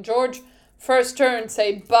George. And George, first turn,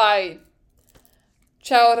 say bye.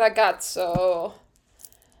 Ciao ragazzo.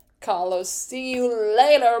 Carlos, see you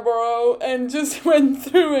later, bro. And just went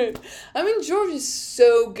through it. I mean, George is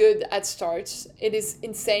so good at starts. It is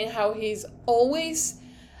insane how he's always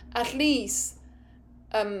at least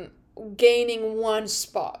gaining one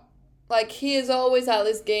spot. Like, he is always at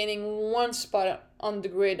least gaining one spot on the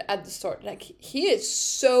grid at the start. Like, he is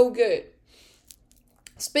so good.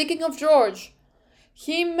 Speaking of George,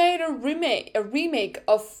 he made a remake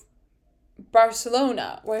of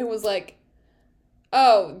Barcelona, where he was like,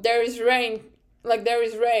 oh, there is rain.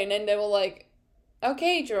 And they were like,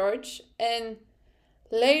 okay, George. And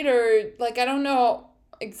later, like, I don't know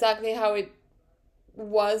exactly how it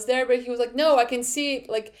was there, but he was like, no, I can see it.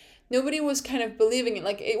 Like, nobody was kind of believing it.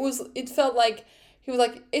 Like, it felt like he was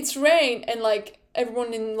like, it's rain, and like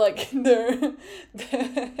everyone in like the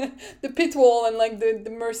pit wall and like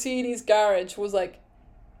the Mercedes garage was like,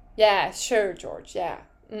 yeah, sure, George, yeah.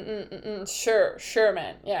 Sure,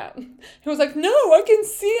 man, yeah. He was like, no, I can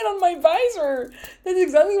see it on my visor. That's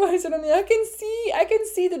exactly what I said on the, I can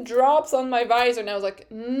see the drops on my visor. And I was like,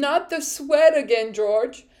 not the sweat again,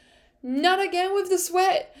 George. Not again with the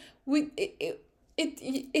sweat.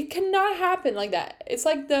 It cannot happen like that. It's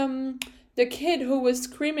like the kid who was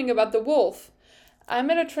screaming about the wolf. I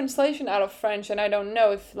made a translation out of French, and I don't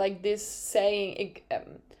know if like this saying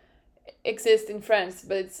exists in France,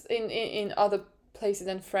 but it's in other places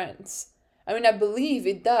than France. I mean, I believe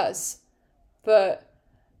it does, but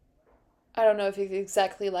I don't know if it's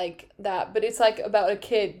exactly like that. But it's like about a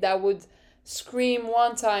kid that would scream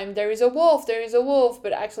one time, there is a wolf,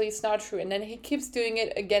 but actually it's not true. And then he keeps doing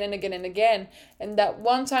it again and again and again. And that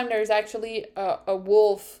one time there is actually a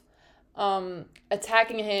wolf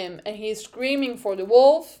attacking him, and he's screaming for the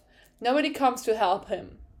wolf. Nobody comes to help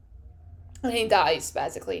him. And he dies,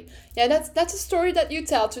 basically. Yeah, that's a story that you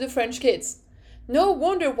tell to the French kids. No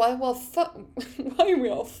wonder why why we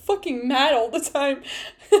all fucking mad all the time.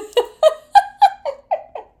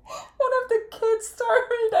 One of the kids'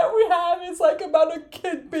 story that we have is like about a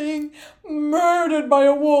kid being murdered by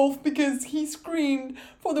a wolf because he screamed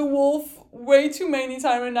for the wolf way too many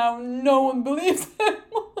times, and now no one believes him.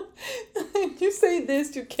 You say this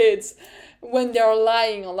to kids when they're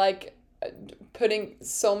lying or like putting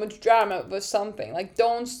so much drama with something. Like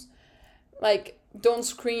don't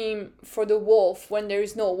scream for the wolf when there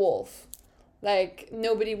is no wolf. Like,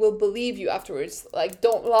 nobody will believe you afterwards. Like,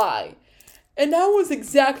 don't lie. And that was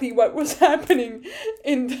exactly what was happening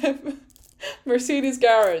in the Mercedes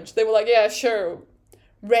garage. They were like, yeah, sure.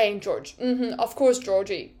 Rain, George. Of course,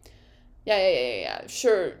 Georgie. Yeah.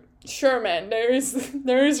 Sure, man. There is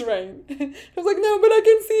rain. I was like, no, but I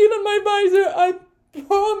can see it on my visor. I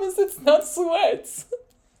promise it's not sweat.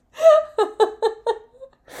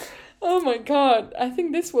 Oh my god, I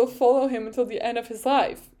think this will follow him until the end of his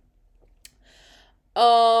life.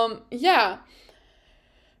 Yeah.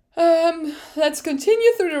 Let's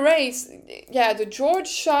continue through the race. Yeah, the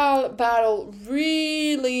George-Charles battle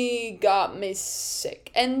really got me sick.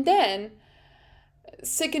 And then,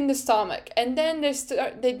 sick in the stomach. And then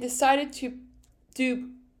they decided to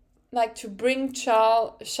bring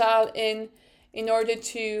Charles in order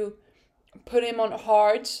to put him on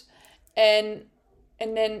hards. And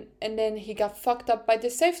then he got fucked up by the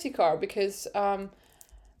safety car because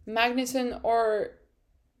Magnussen or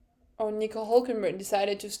Nico Hulkenberg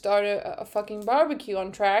decided to start a fucking barbecue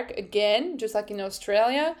on track again, just like in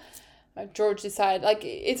Australia. George decided, like,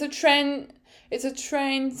 it's a trend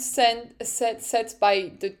set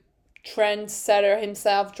by the trendsetter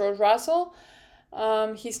himself, George Russell.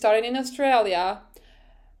 He started in Australia.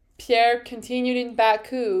 Pierre continued in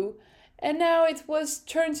Baku. And now it was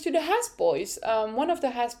turned to the Haas boys. One of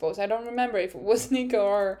the Haas boys, I don't remember if it was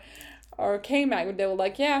Nico or K-Mag, but they were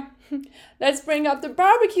like, yeah, let's bring up the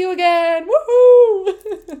barbecue again, woohoo!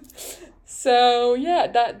 So yeah,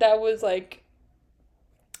 that was like,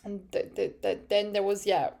 then there was,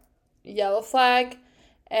 yeah, yellow flag,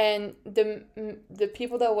 and the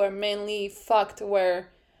people that were mainly fucked were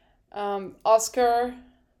Oscar,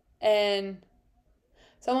 and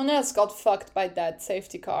someone else got fucked by that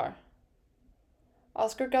safety car.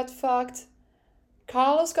 Oscar got fucked.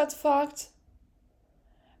 Carlos got fucked.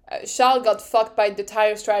 Charles got fucked by the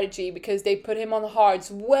tire strategy because they put him on hards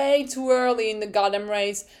way too early in the goddamn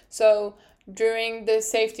race. So during the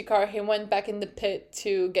safety car, he went back in the pit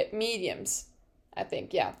to get mediums, I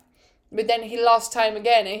think, yeah. But then he lost time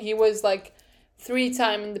again, and he was like 3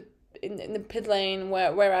 times in the pit lane,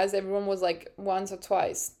 whereas everyone was like once or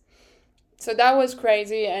twice. So that was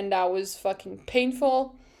crazy, and that was fucking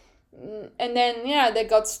painful. And then, yeah, they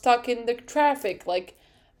got stuck in the traffic, like,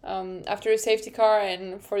 after a safety car,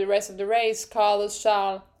 and for the rest of the race, Carlos,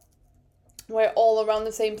 Charles were all around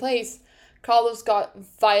the same place. Carlos got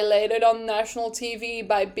violated on national TV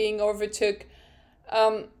by being overtaken,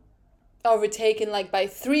 like, by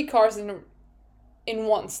 3 cars in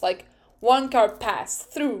once. Like, one car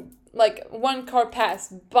passed through, like, one car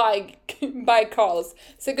passed by Carlos,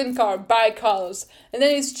 second car by Carlos, and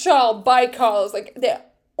then it's Charles by Carlos. Like, they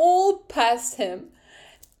all passed him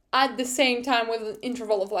at the same time with an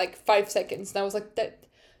interval of like 5 seconds. And I was like, that,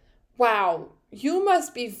 wow, you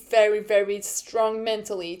must be very, very strong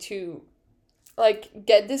mentally to like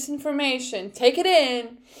get this information, take it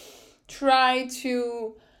in, try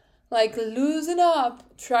to like loosen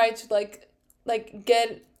up, try to like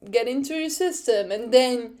get get into your system and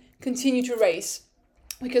then continue to race.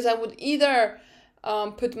 Because I would either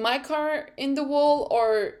put my car in the wall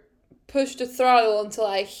or push the throttle until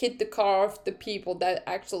I hit the car of the people that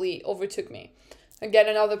actually overtook me. Again,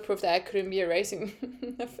 another proof that I couldn't be a racing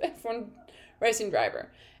F1 racing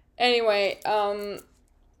driver. Anyway,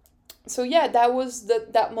 so yeah, that was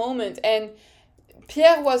that moment. And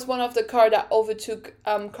Pierre was one of the car that overtook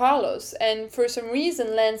Carlos. And for some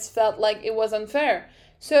reason, Lance felt like it was unfair.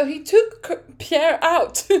 So he took Pierre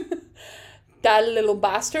out. That little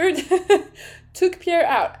bastard took Pierre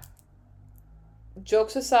out.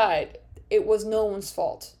 Jokes aside, it was no one's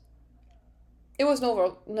fault. It was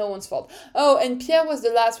no one's fault. Oh, and Pierre was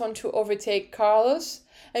the last one to overtake Carlos.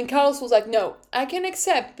 And Carlos was like, no, I can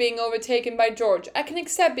accept being overtaken by George. I can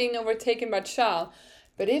accept being overtaken by Charles.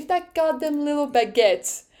 But if that goddamn little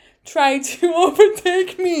baguette tried to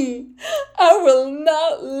overtake me, I will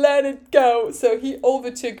not let it go. So he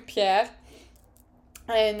overtook Pierre.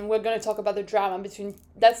 And we're going to talk about the drama between...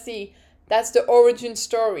 That's the origin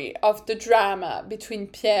story of the drama between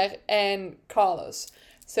Pierre and Carlos.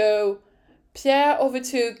 So Pierre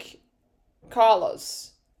overtook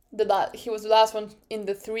Carlos. He was the last one in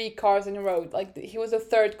the 3 cars in a row. Like, he was the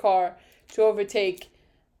 3rd car to overtake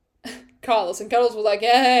Carlos. And Carlos was like,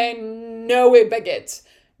 hey, no way, baguette.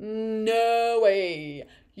 No way.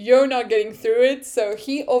 You're not getting through it. So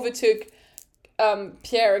he overtook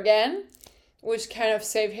Pierre again, which kind of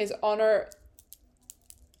saved his honor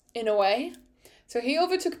in a way. So he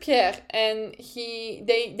overtook Pierre, and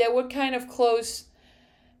they were kind of close.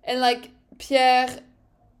 And like Pierre,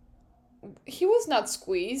 he was not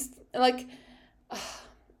squeezed. Like,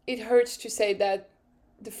 it hurts to say that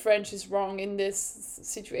the French is wrong in this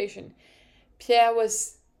situation. Pierre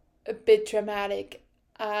was a bit dramatic,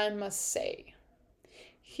 I must say.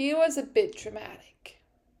 He was a bit dramatic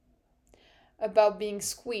about being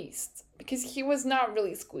squeezed, because he was not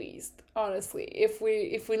really squeezed, honestly. If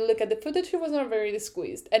we look at the footage, he was not very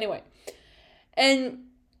squeezed. Anyway, and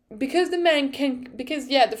because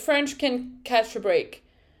the French can catch a break.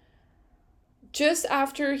 Just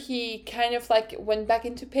after he kind of like went back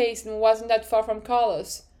into pace and wasn't that far from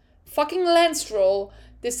Carlos, fucking Lance Stroll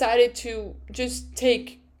decided to just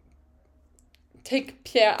take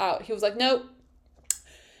Pierre out. He was like, no.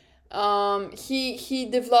 He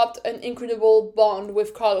developed an incredible bond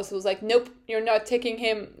with Carlos. He was like, nope, you're not taking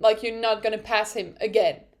him, like, you're not gonna pass him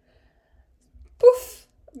again. Poof!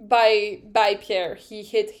 By Pierre, he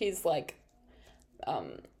hit his like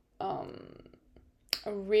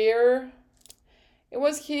rear. It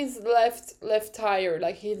was his left tire,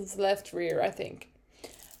 like his left rear, I think.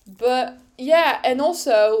 But yeah, and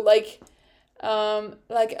also like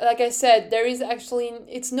I said, there is actually,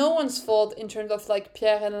 it's no one's fault in terms of like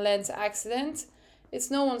Pierre and Lance accident. It's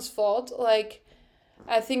no one's fault. Like,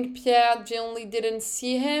 I think Pierre genuinely didn't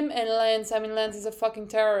see him, and Lance is a fucking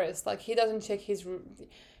terrorist. Like, he doesn't check his...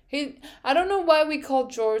 I don't know why we call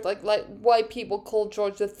George, like why people call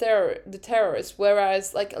George the terrorist,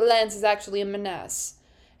 whereas like Lance is actually a menace.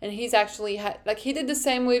 And he's actually he did the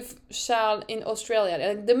same with Charles in Australia.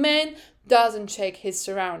 Like, the man doesn't check his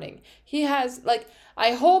surrounding. He has, like,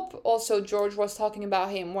 I hope also George was talking about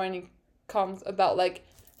him when it comes about like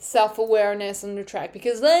self-awareness on the track,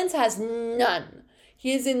 because Lance has none.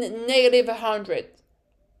 He is in negative 100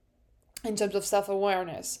 in terms of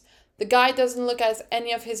self-awareness. The guy doesn't look at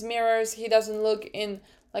any of his mirrors. He doesn't look in,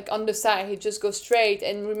 like, on the side. He just goes straight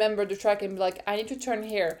and remember the track and be like, I need to turn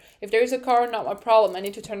here. If there is a car, not my problem. I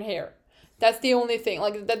need to turn here. That's the only thing.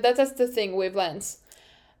 Like, that's the thing with Lance.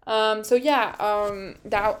 So yeah,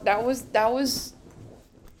 that was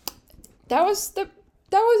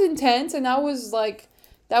intense, and that was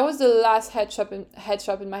the last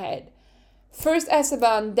headshot in my head. First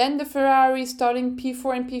Esteban, then the Ferrari starting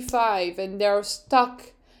P4 and P5, and they're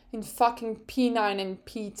stuck in fucking P9 and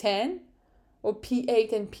P10, or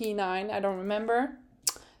P8 and P9, I don't remember.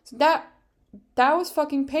 So that was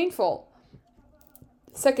fucking painful.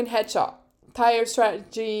 Second headshot, tire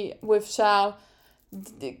strategy with Charles,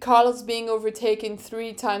 Carlos being overtaken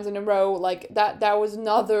 3 times in a row, like that was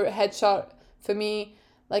another headshot for me,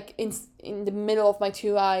 like in the middle of my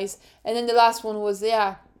 2 eyes. And then the last one was,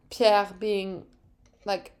 yeah, Pierre being,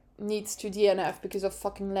 like, needs to DNF because of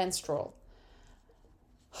fucking Lance Stroll.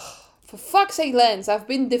 For fuck's sake, Lance, I've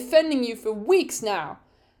been defending you for weeks now.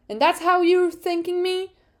 And that's how you're thanking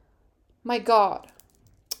me? My God.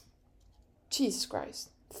 Jesus Christ.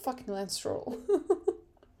 Fucking Lance Stroll.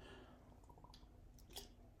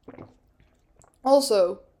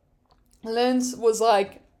 Also, Lance was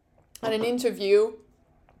like, at an interview.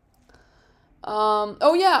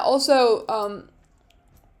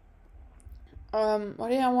 what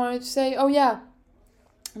did I want to say? Oh yeah,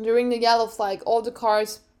 during the yellow flag, all the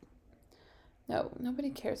cars. No, nobody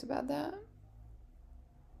cares about that.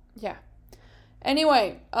 Yeah.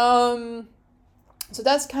 Anyway, so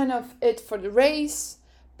that's kind of it for the race.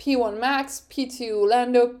 P1 Max, P2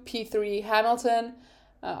 Lando, P3 Hamilton.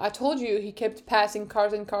 I told you he kept passing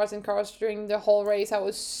cars and cars and cars during the whole race. I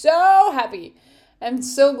was so happy. I'm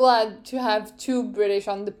so glad to have 2 British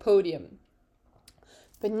on the podium.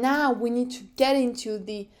 But now we need to get into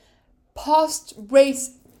the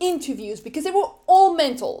post-race interviews because they were all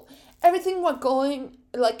mental. Everything was going,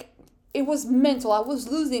 like, it was mental. I was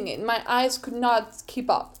losing it. My eyes could not keep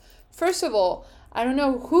up. First of all, I don't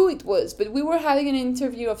know who it was, but we were having an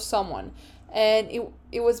interview of someone. And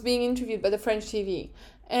it was being interviewed by the French TV.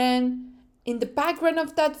 And in the background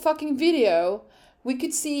of that fucking video, we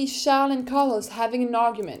could see Charles and Carlos having an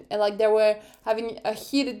argument. And like they were having a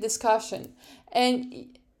heated discussion.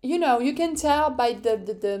 And, you know, you can tell by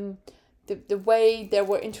the way they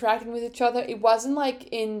were interacting with each other. It wasn't like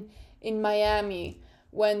in Miami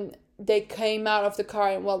when they came out of the car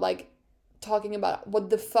and were like talking about what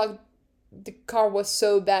the fuck the car was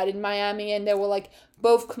so bad in Miami, and they were like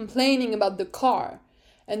both complaining about the car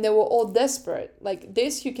and they were all desperate. Like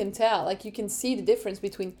this, you can tell, like you can see the difference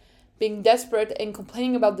between being desperate and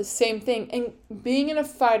complaining about the same thing and being in a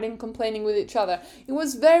fight and complaining with each other. It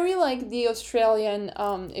was very like the Australian,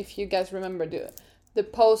 if you guys remember the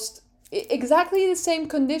post, exactly the same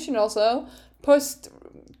condition also, post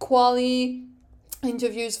quali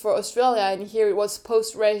interviews for Australia, and here it was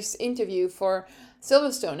post-race interview for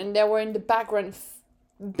Silverstone, and they were in the background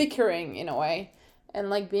bickering in a way and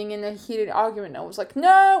like being in a heated argument. I was like,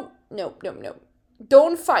 no,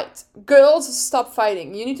 don't fight, girls, stop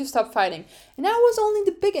fighting, you need to stop fighting. And that was only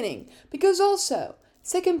the beginning, because also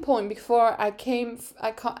second point, before I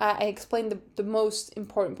explained the most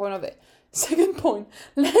important point of it. Second point,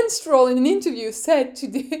 Lance Stroll in an interview said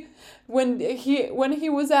when he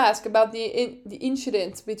was asked about the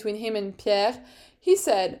incident between him and Pierre, he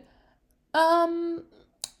said,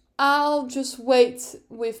 I'll just wait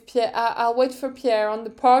with Pierre. I'll wait for Pierre on the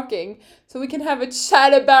parking so we can have a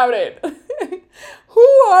chat about it. Who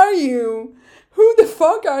are you? Who the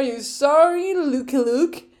fuck are you? Sorry,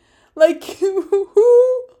 Luke. Like, who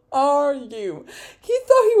are you? He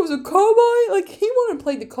thought he was a cowboy? Like, he wanted to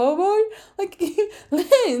play the cowboy? Like,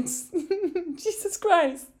 Lance, Jesus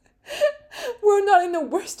Christ. We're not in a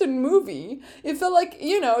Western movie. It felt like,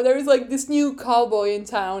 there's like this new cowboy in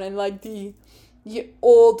town, and like the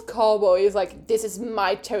old cowboy is like, this is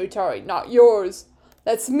my territory, not yours.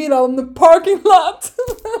 Let's meet on the parking lot.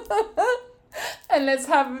 And let's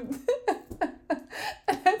have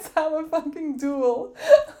a fucking duel.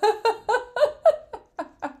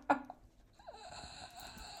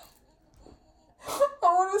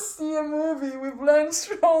 I want to see a movie with Lance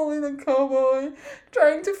Stroll in a cowboy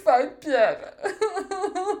trying to fight Pierre.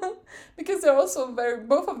 Because they're also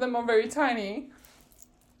both of them are very tiny.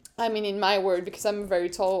 I mean, in my word, because I'm a very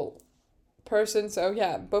tall person, so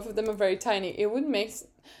yeah, both of them are very tiny. It would make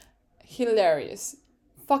hilarious.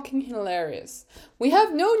 Fucking hilarious. We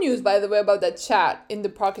have no news, by the way, about that chat in the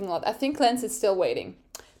parking lot. I think Lance is still waiting.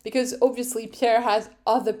 Because obviously Pierre has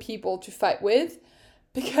other people to fight with.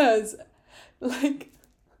 Because, like,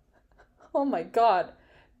 oh my god,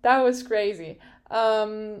 that was crazy.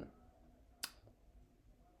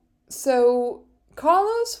 So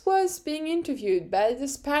Carlos was being interviewed by the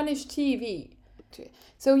Spanish TV.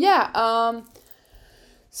 So yeah,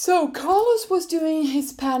 so Carlos was doing his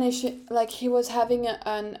Spanish, like he was having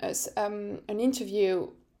an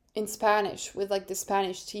interview in Spanish with like the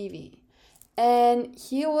Spanish TV, and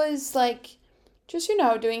he was like just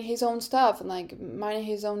doing his own stuff and like minding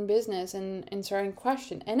his own business and answering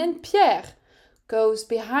questions, and then Pierre goes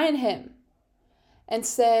behind him and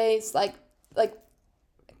says like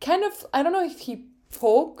kind of, I don't know if he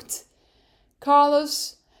poked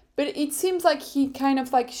Carlos, but it seems like he kind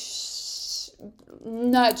of like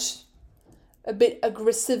nudged a bit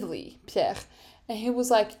aggressively Pierre, and he was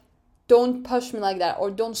like, don't push me like that, or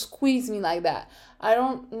don't squeeze me like that. I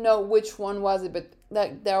don't know which one was it, but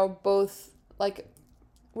like they're both like,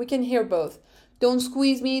 we can hear both. Don't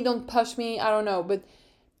squeeze me, don't push me, I don't know, but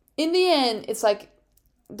in the end it's like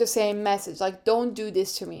the same message, like don't do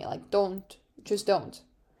this to me, like just don't.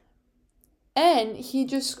 And he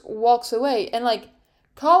just walks away, and like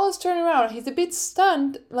Carlos turned around, he's a bit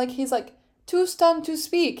stunned, like he's like too stunned to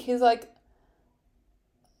speak. He's like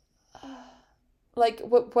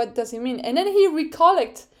what does he mean? And then he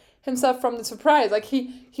recollect himself from the surprise, like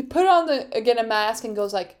he put on again a mask and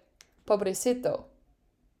goes like, pobrecito,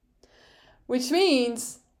 which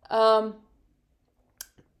means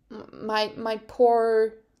my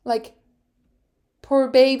poor, like, poor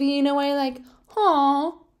baby in a way, like,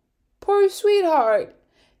 "Aw, poor sweetheart,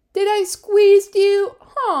 did I squeeze you?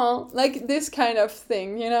 Aw," like this kind of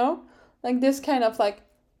thing, like this kind of like,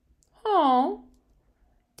 "Aw,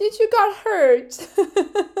 did you got hurt?"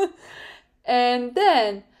 And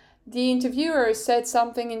then the interviewer said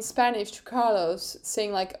something in Spanish to Carlos,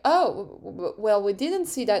 saying like, "Oh, well, we didn't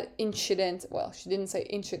see that incident." Well, she didn't say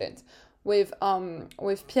incident with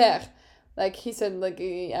Pierre. Like he said, like,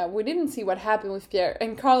 "Yeah, we didn't see what happened with Pierre."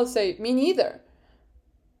 And Carlos said, "Me neither."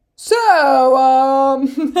 So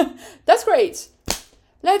that's great.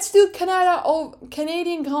 Let's do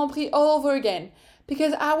Canadian Grand Prix all over again.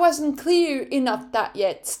 Because I wasn't clear enough that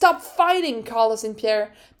yet. Stop fighting, Carlos and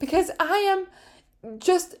Pierre. Because I am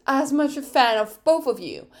just as much a fan of both of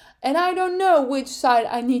you. And I don't know which side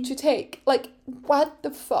I need to take. Like, what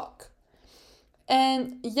the fuck?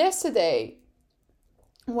 And yesterday,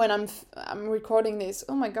 when I'm recording this,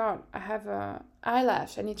 oh my god, I have a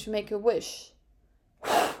eyelash. I need to make a wish.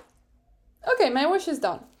 Okay, my wish is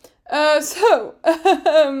done.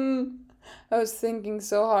 I was thinking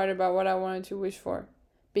so hard about what I wanted to wish for.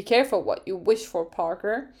 Be careful what you wish for,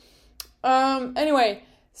 Parker. Anyway,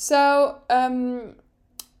 so I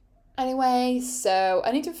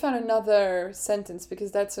need to find another sentence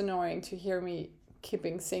because that's annoying to hear me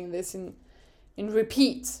keeping saying this in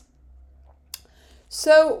repeat.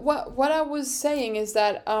 So what I was saying is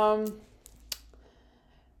that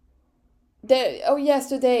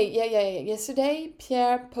yesterday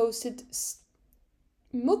Pierre posted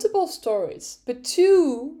multiple stories, but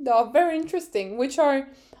two that are very interesting, which are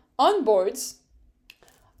onboards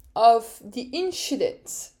of the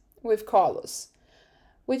incident with Carlos,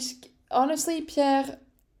 which honestly Pierre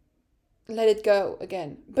let it go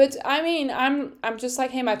again. But I mean, I'm just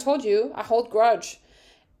like him. I told you I hold grudge,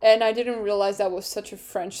 and I didn't realize that was such a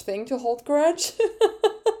French thing to hold grudge.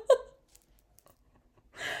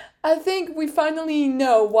 I think we finally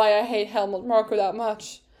know why I hate Helmut Marko that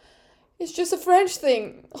much. It's just a French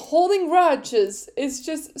thing. Holding grudges is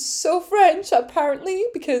just so French, apparently,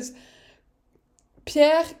 because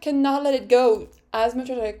Pierre cannot let it go as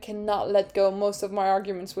much as I cannot let go most of my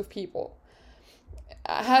arguments with people.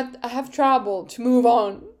 I have trouble to move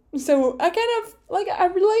on. So I kind of, like, I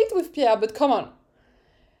relate with Pierre, but come on.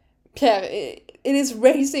 Pierre, it is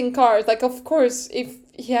racing cars. Like, of course, if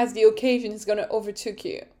he has the occasion, he's going to overtake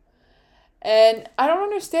you. And I don't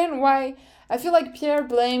understand why. I feel like Pierre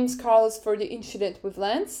blames Carlos for the incident with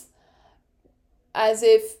Lance, as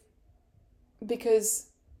if because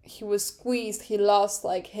he was squeezed, he lost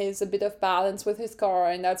like a bit of balance with his car,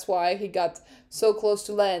 and that's why he got so close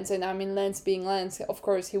to Lance. And I mean, Lance being Lance, of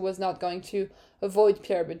course, he was not going to avoid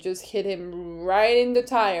Pierre, but just hit him right in the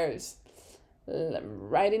tires,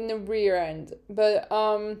 right in the rear end. But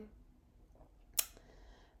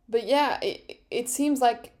yeah, it seems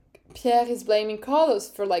like Pierre is blaming Carlos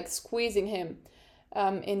for like squeezing him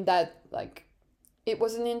in that, like, it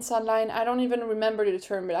was an inside line. I don't even remember the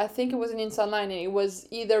term, but I think it was an inside line, and it was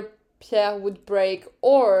either Pierre would break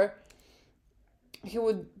or he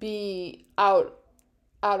would be out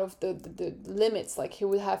of the limits. Like he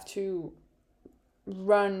would have to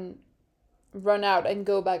run out and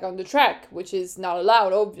go back on the track, which is not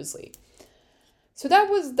allowed, obviously. So that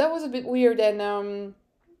was a bit weird, and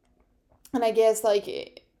I guess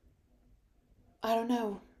like I don't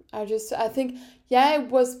know. I think, yeah, it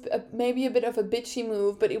was maybe a bit of a bitchy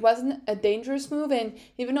move, but it wasn't a dangerous move. And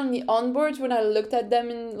even on the onboards, when I looked at them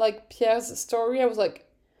in like Pierre's story, I was like,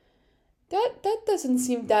 that doesn't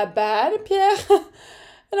seem that bad, Pierre.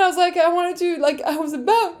 And I was like,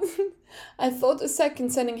 I thought a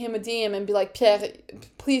second sending him a DM and be like, Pierre,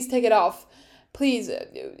 please take it off. Please,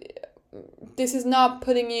 this is not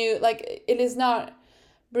putting you, like, it is not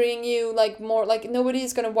bring you like more, like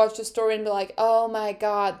nobody's gonna watch the story and be like, oh my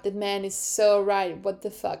god, the man is so right, what the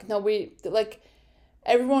fuck. No,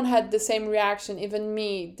 everyone had the same reaction, even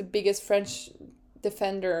me, the biggest French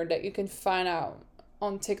defender that you can find out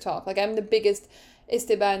on TikTok. Like I'm the biggest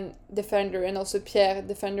Esteban defender and also Pierre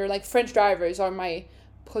defender. Like French drivers are my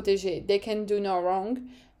protégé, they can do no wrong,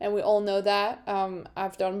 and we all know that.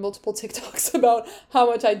 I've done multiple TikToks about how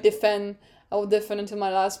much I will defend until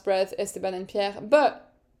my last breath Esteban and Pierre, but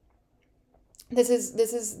this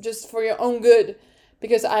is just for your own good,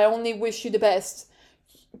 because I only wish you the best.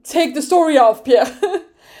 Take the story off, Pierre.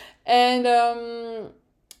 and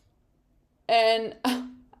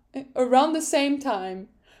around the same time,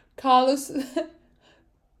 Carlos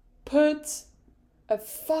put a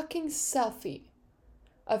fucking selfie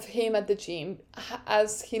of him at the gym,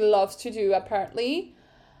 as he loves to do apparently,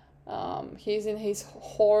 He's in his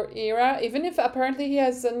whore era, even if apparently he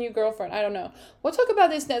has a new girlfriend. I don't know. We'll talk about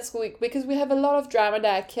this next week because we have a lot of drama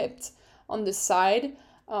that I kept on the side,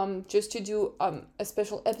 just to do a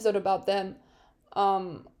special episode about them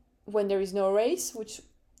when there is no race, which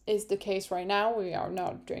is the case right now. We are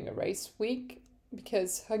not doing a race week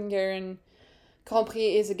because Hungarian Grand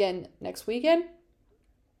Prix is again next weekend.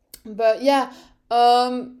 But yeah,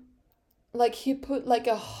 like he put like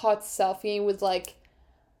a hot selfie with like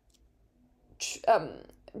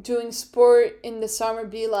doing sport in the summer,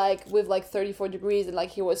 be like with like 34 degrees, and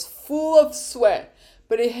like he was full of sweat,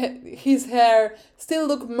 but his hair still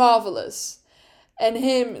looked marvelous, and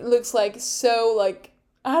him looks like so like,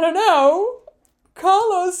 I don't know,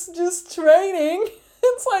 Carlos just training.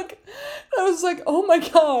 It's like, I was like, oh my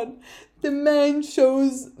god, the man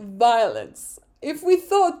shows violence. If we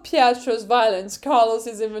thought Pierre shows violence, Carlos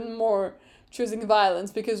is even more choosing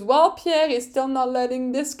violence, because while Pierre is still not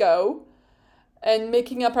letting this go and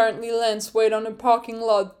making apparently Lance wait on a parking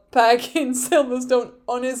lot back in Silverstone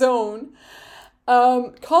on his own,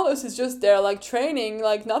 Carlos is just there like training,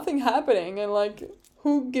 like nothing happening, and like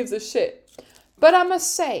who gives a shit. But I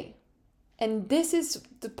must say, and this is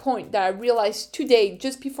the point that I realized today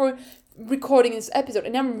just before recording this episode,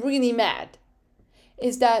 and I'm really mad,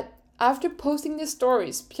 is that after posting the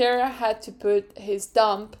stories, Pierre had to put his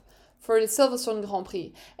dump for the Silverstone Grand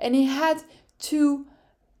Prix, and he had to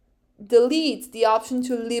delete the option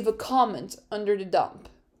to leave a comment under the dump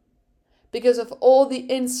because of all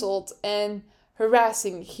the insult and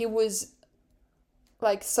harassing he was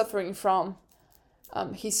like suffering from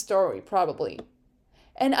his story probably.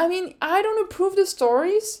 And I mean, I don't approve the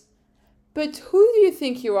stories, but who do you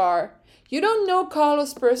think you are? You don't know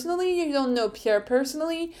Carlos personally, you don't know Pierre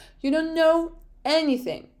personally, you don't know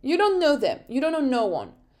anything. You don't know them, you don't know no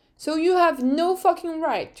one. So you have no fucking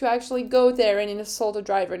right to actually go there and assault a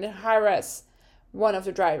driver and harass one of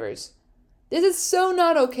the drivers. This is so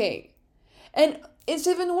not okay. And it's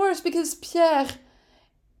even worse because Pierre,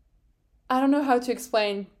 I don't know how to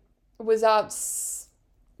explain without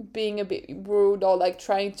being a bit rude or like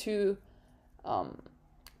trying to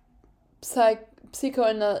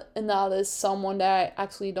psychoanalyze someone that I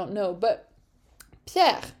actually don't know. But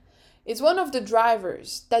Pierre is one of the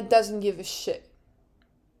drivers that doesn't give a shit.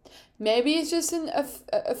 Maybe it's just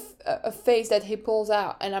a phase that he pulls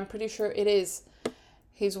out, and I'm pretty sure it is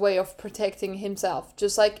his way of protecting himself.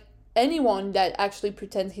 Just like anyone that actually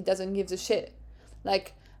pretends he doesn't give a shit.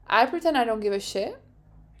 Like, I pretend I don't give a shit.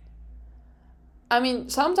 I mean,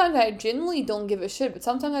 sometimes I genuinely don't give a shit, but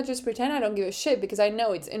sometimes I just pretend I don't give a shit because I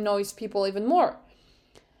know it annoys people even more.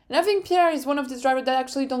 And I think Pierre is one of these drivers that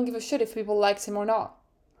actually don't give a shit if people likes him or not.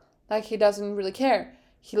 Like, he doesn't really care.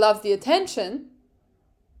 He loves the attention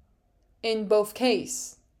in both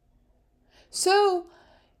cases. So,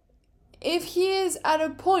 if he is at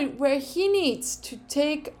a point where he needs to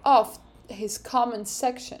take off his comment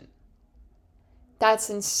section,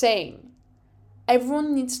 that's insane.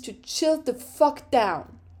 Everyone needs to chill the fuck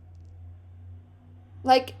down.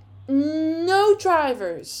 Like, no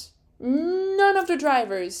drivers, none of the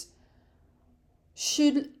drivers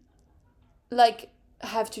should, like,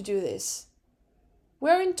 have to do this.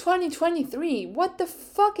 We're in 2023. What the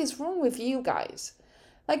fuck is wrong with you guys?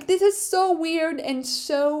 Like, this is so weird and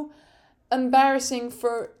so embarrassing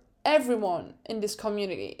for everyone in this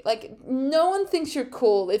community. Like, no one thinks you're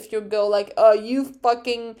cool if you go like, oh, you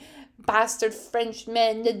fucking bastard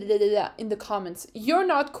Frenchman, in the comments. You're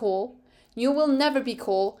not cool. You will never be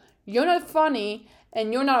cool. You're not funny,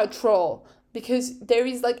 and you're not a troll. Because there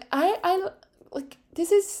is like, I like,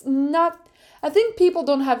 this is not, I think people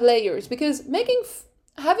don't have layers, because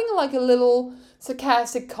having like a little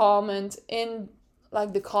sarcastic comment in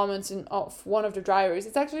like the comments of one of the drivers,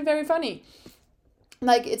 it's actually very funny.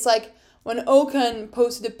 Like, it's like when Ocon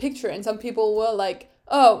posted a picture and some people were like,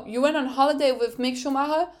 oh, you went on holiday with Mick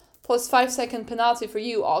Schumacher, plus 5-second penalty for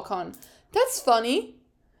you, Ocon. That's funny.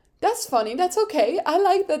 That's funny. That's okay. I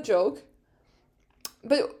like that joke.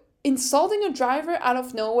 But insulting a driver out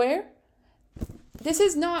of nowhere, this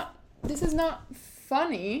is not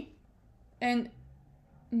funny, and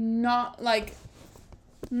not like,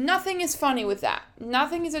 nothing is funny with that.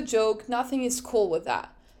 Nothing is a joke. Nothing is cool with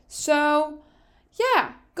that. So,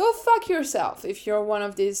 yeah, go fuck yourself if you're one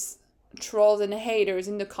of these trolls and haters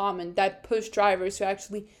in the comment that push drivers to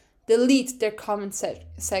actually delete their comment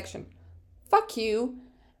section. Fuck you.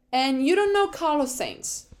 And you don't know Carlos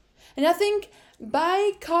Sainz. And I think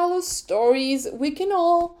by Carlos' stories, we can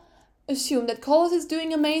all assume that Carlos is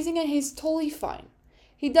doing amazing and he's totally fine.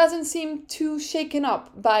 He doesn't seem too shaken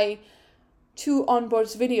up by 2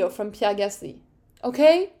 onboards video from Pierre Gasly.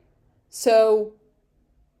 Okay? So,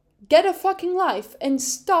 get a fucking life and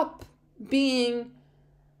stop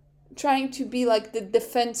trying to be like the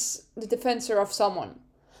defensor of someone.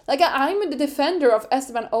 Like, I'm the defender of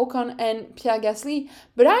Esteban Ocon and Pierre Gasly,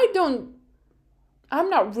 but I'm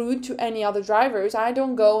not rude to any other drivers. I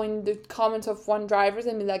don't go in the comments of one driver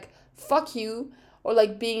and be like, fuck you, or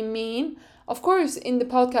like being mean. Of course, in the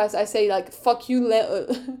podcast, I say like, fuck you,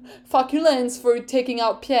 Lance, for taking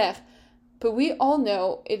out Pierre. But we all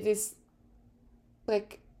know it is,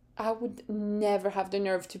 like, I would never have the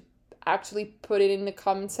nerve to actually put it in the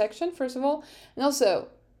comment section, first of all. And also,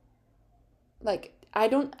 like, I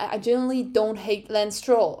generally don't hate Lance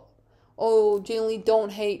Stroll. Or generally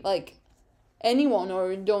don't hate, like, anyone,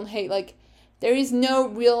 or don't hate, like, there is no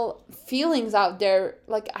real feelings out there.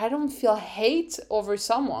 Like, I don't feel hate over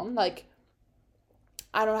someone. Like,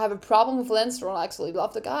 I don't have a problem with Lance Stroll. I actually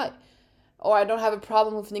love the guy. Or I don't have a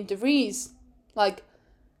problem with Nick de Vries. Like,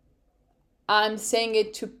 I'm saying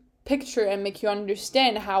it to picture and make you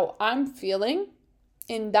understand how I'm feeling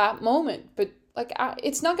in that moment. But, like,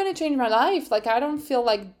 it's not going to change my life. Like, I don't feel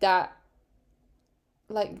like that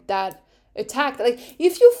attacked. Like,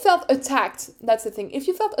 if you felt attacked, that's the thing. If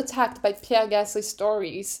you felt attacked by Pierre Gasly's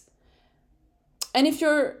stories, and if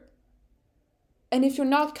you're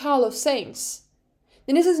not Carlos Sainz,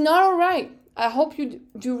 then this is not alright. I hope you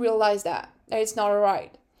do realize that it's not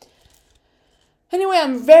alright. Anyway,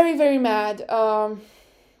 I'm very, very mad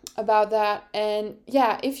about that. And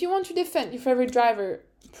yeah, if you want to defend your favorite driver,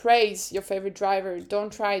 praise your favorite driver.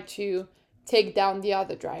 Don't try to take down the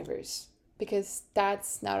other drivers, because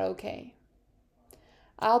that's not okay.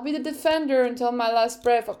 I'll be the defender until my last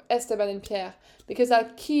breath of Esteban and Pierre, because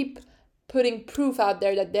I'll keep putting proof out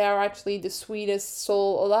there that they are actually the sweetest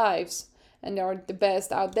soul alive, and they are the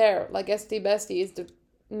best out there. Like, SD Bestie is the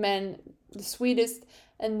sweetest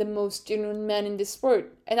and the most genuine man in this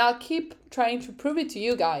sport. And I'll keep trying to prove it to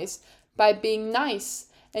you guys by being nice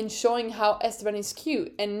and showing how Esteban is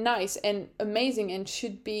cute and nice and amazing and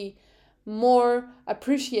should be more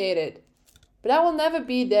appreciated. But I will never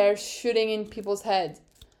be there shooting in people's heads,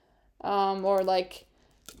 or like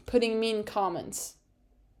putting mean comments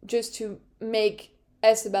just to make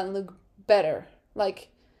Esteban look better. Like,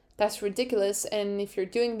 that's ridiculous. And if you're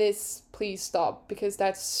doing this, please stop, because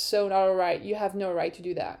that's so not alright. You have no right to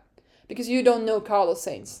do that, because you don't know Carlos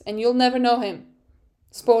Sainz and you'll never know him.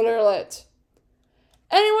 Spoiler alert.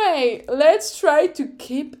 Anyway, let's try to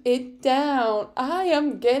keep it down. I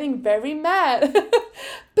am getting very mad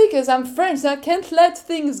because I'm French and I can't let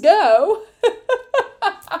things go.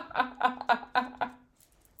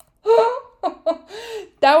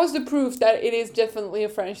 That was the proof that it is definitely a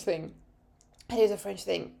French thing. It is a French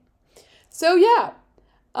thing. So yeah,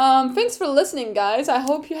 thanks for listening, guys. I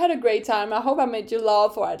hope you had a great time. I hope I made you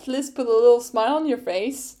laugh, or at least put a little smile on your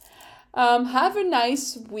face. Have a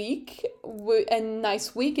nice week and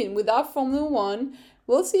nice weekend without Formula 1.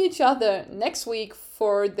 We'll see each other next week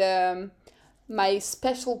for my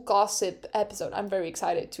special gossip episode. I'm very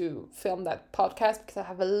excited to film that podcast because I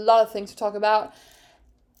have a lot of things to talk about.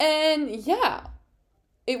 And yeah,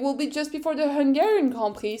 it will be just before the Hungarian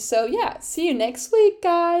Grand Prix. So yeah, see you next week,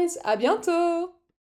 guys. À bientôt!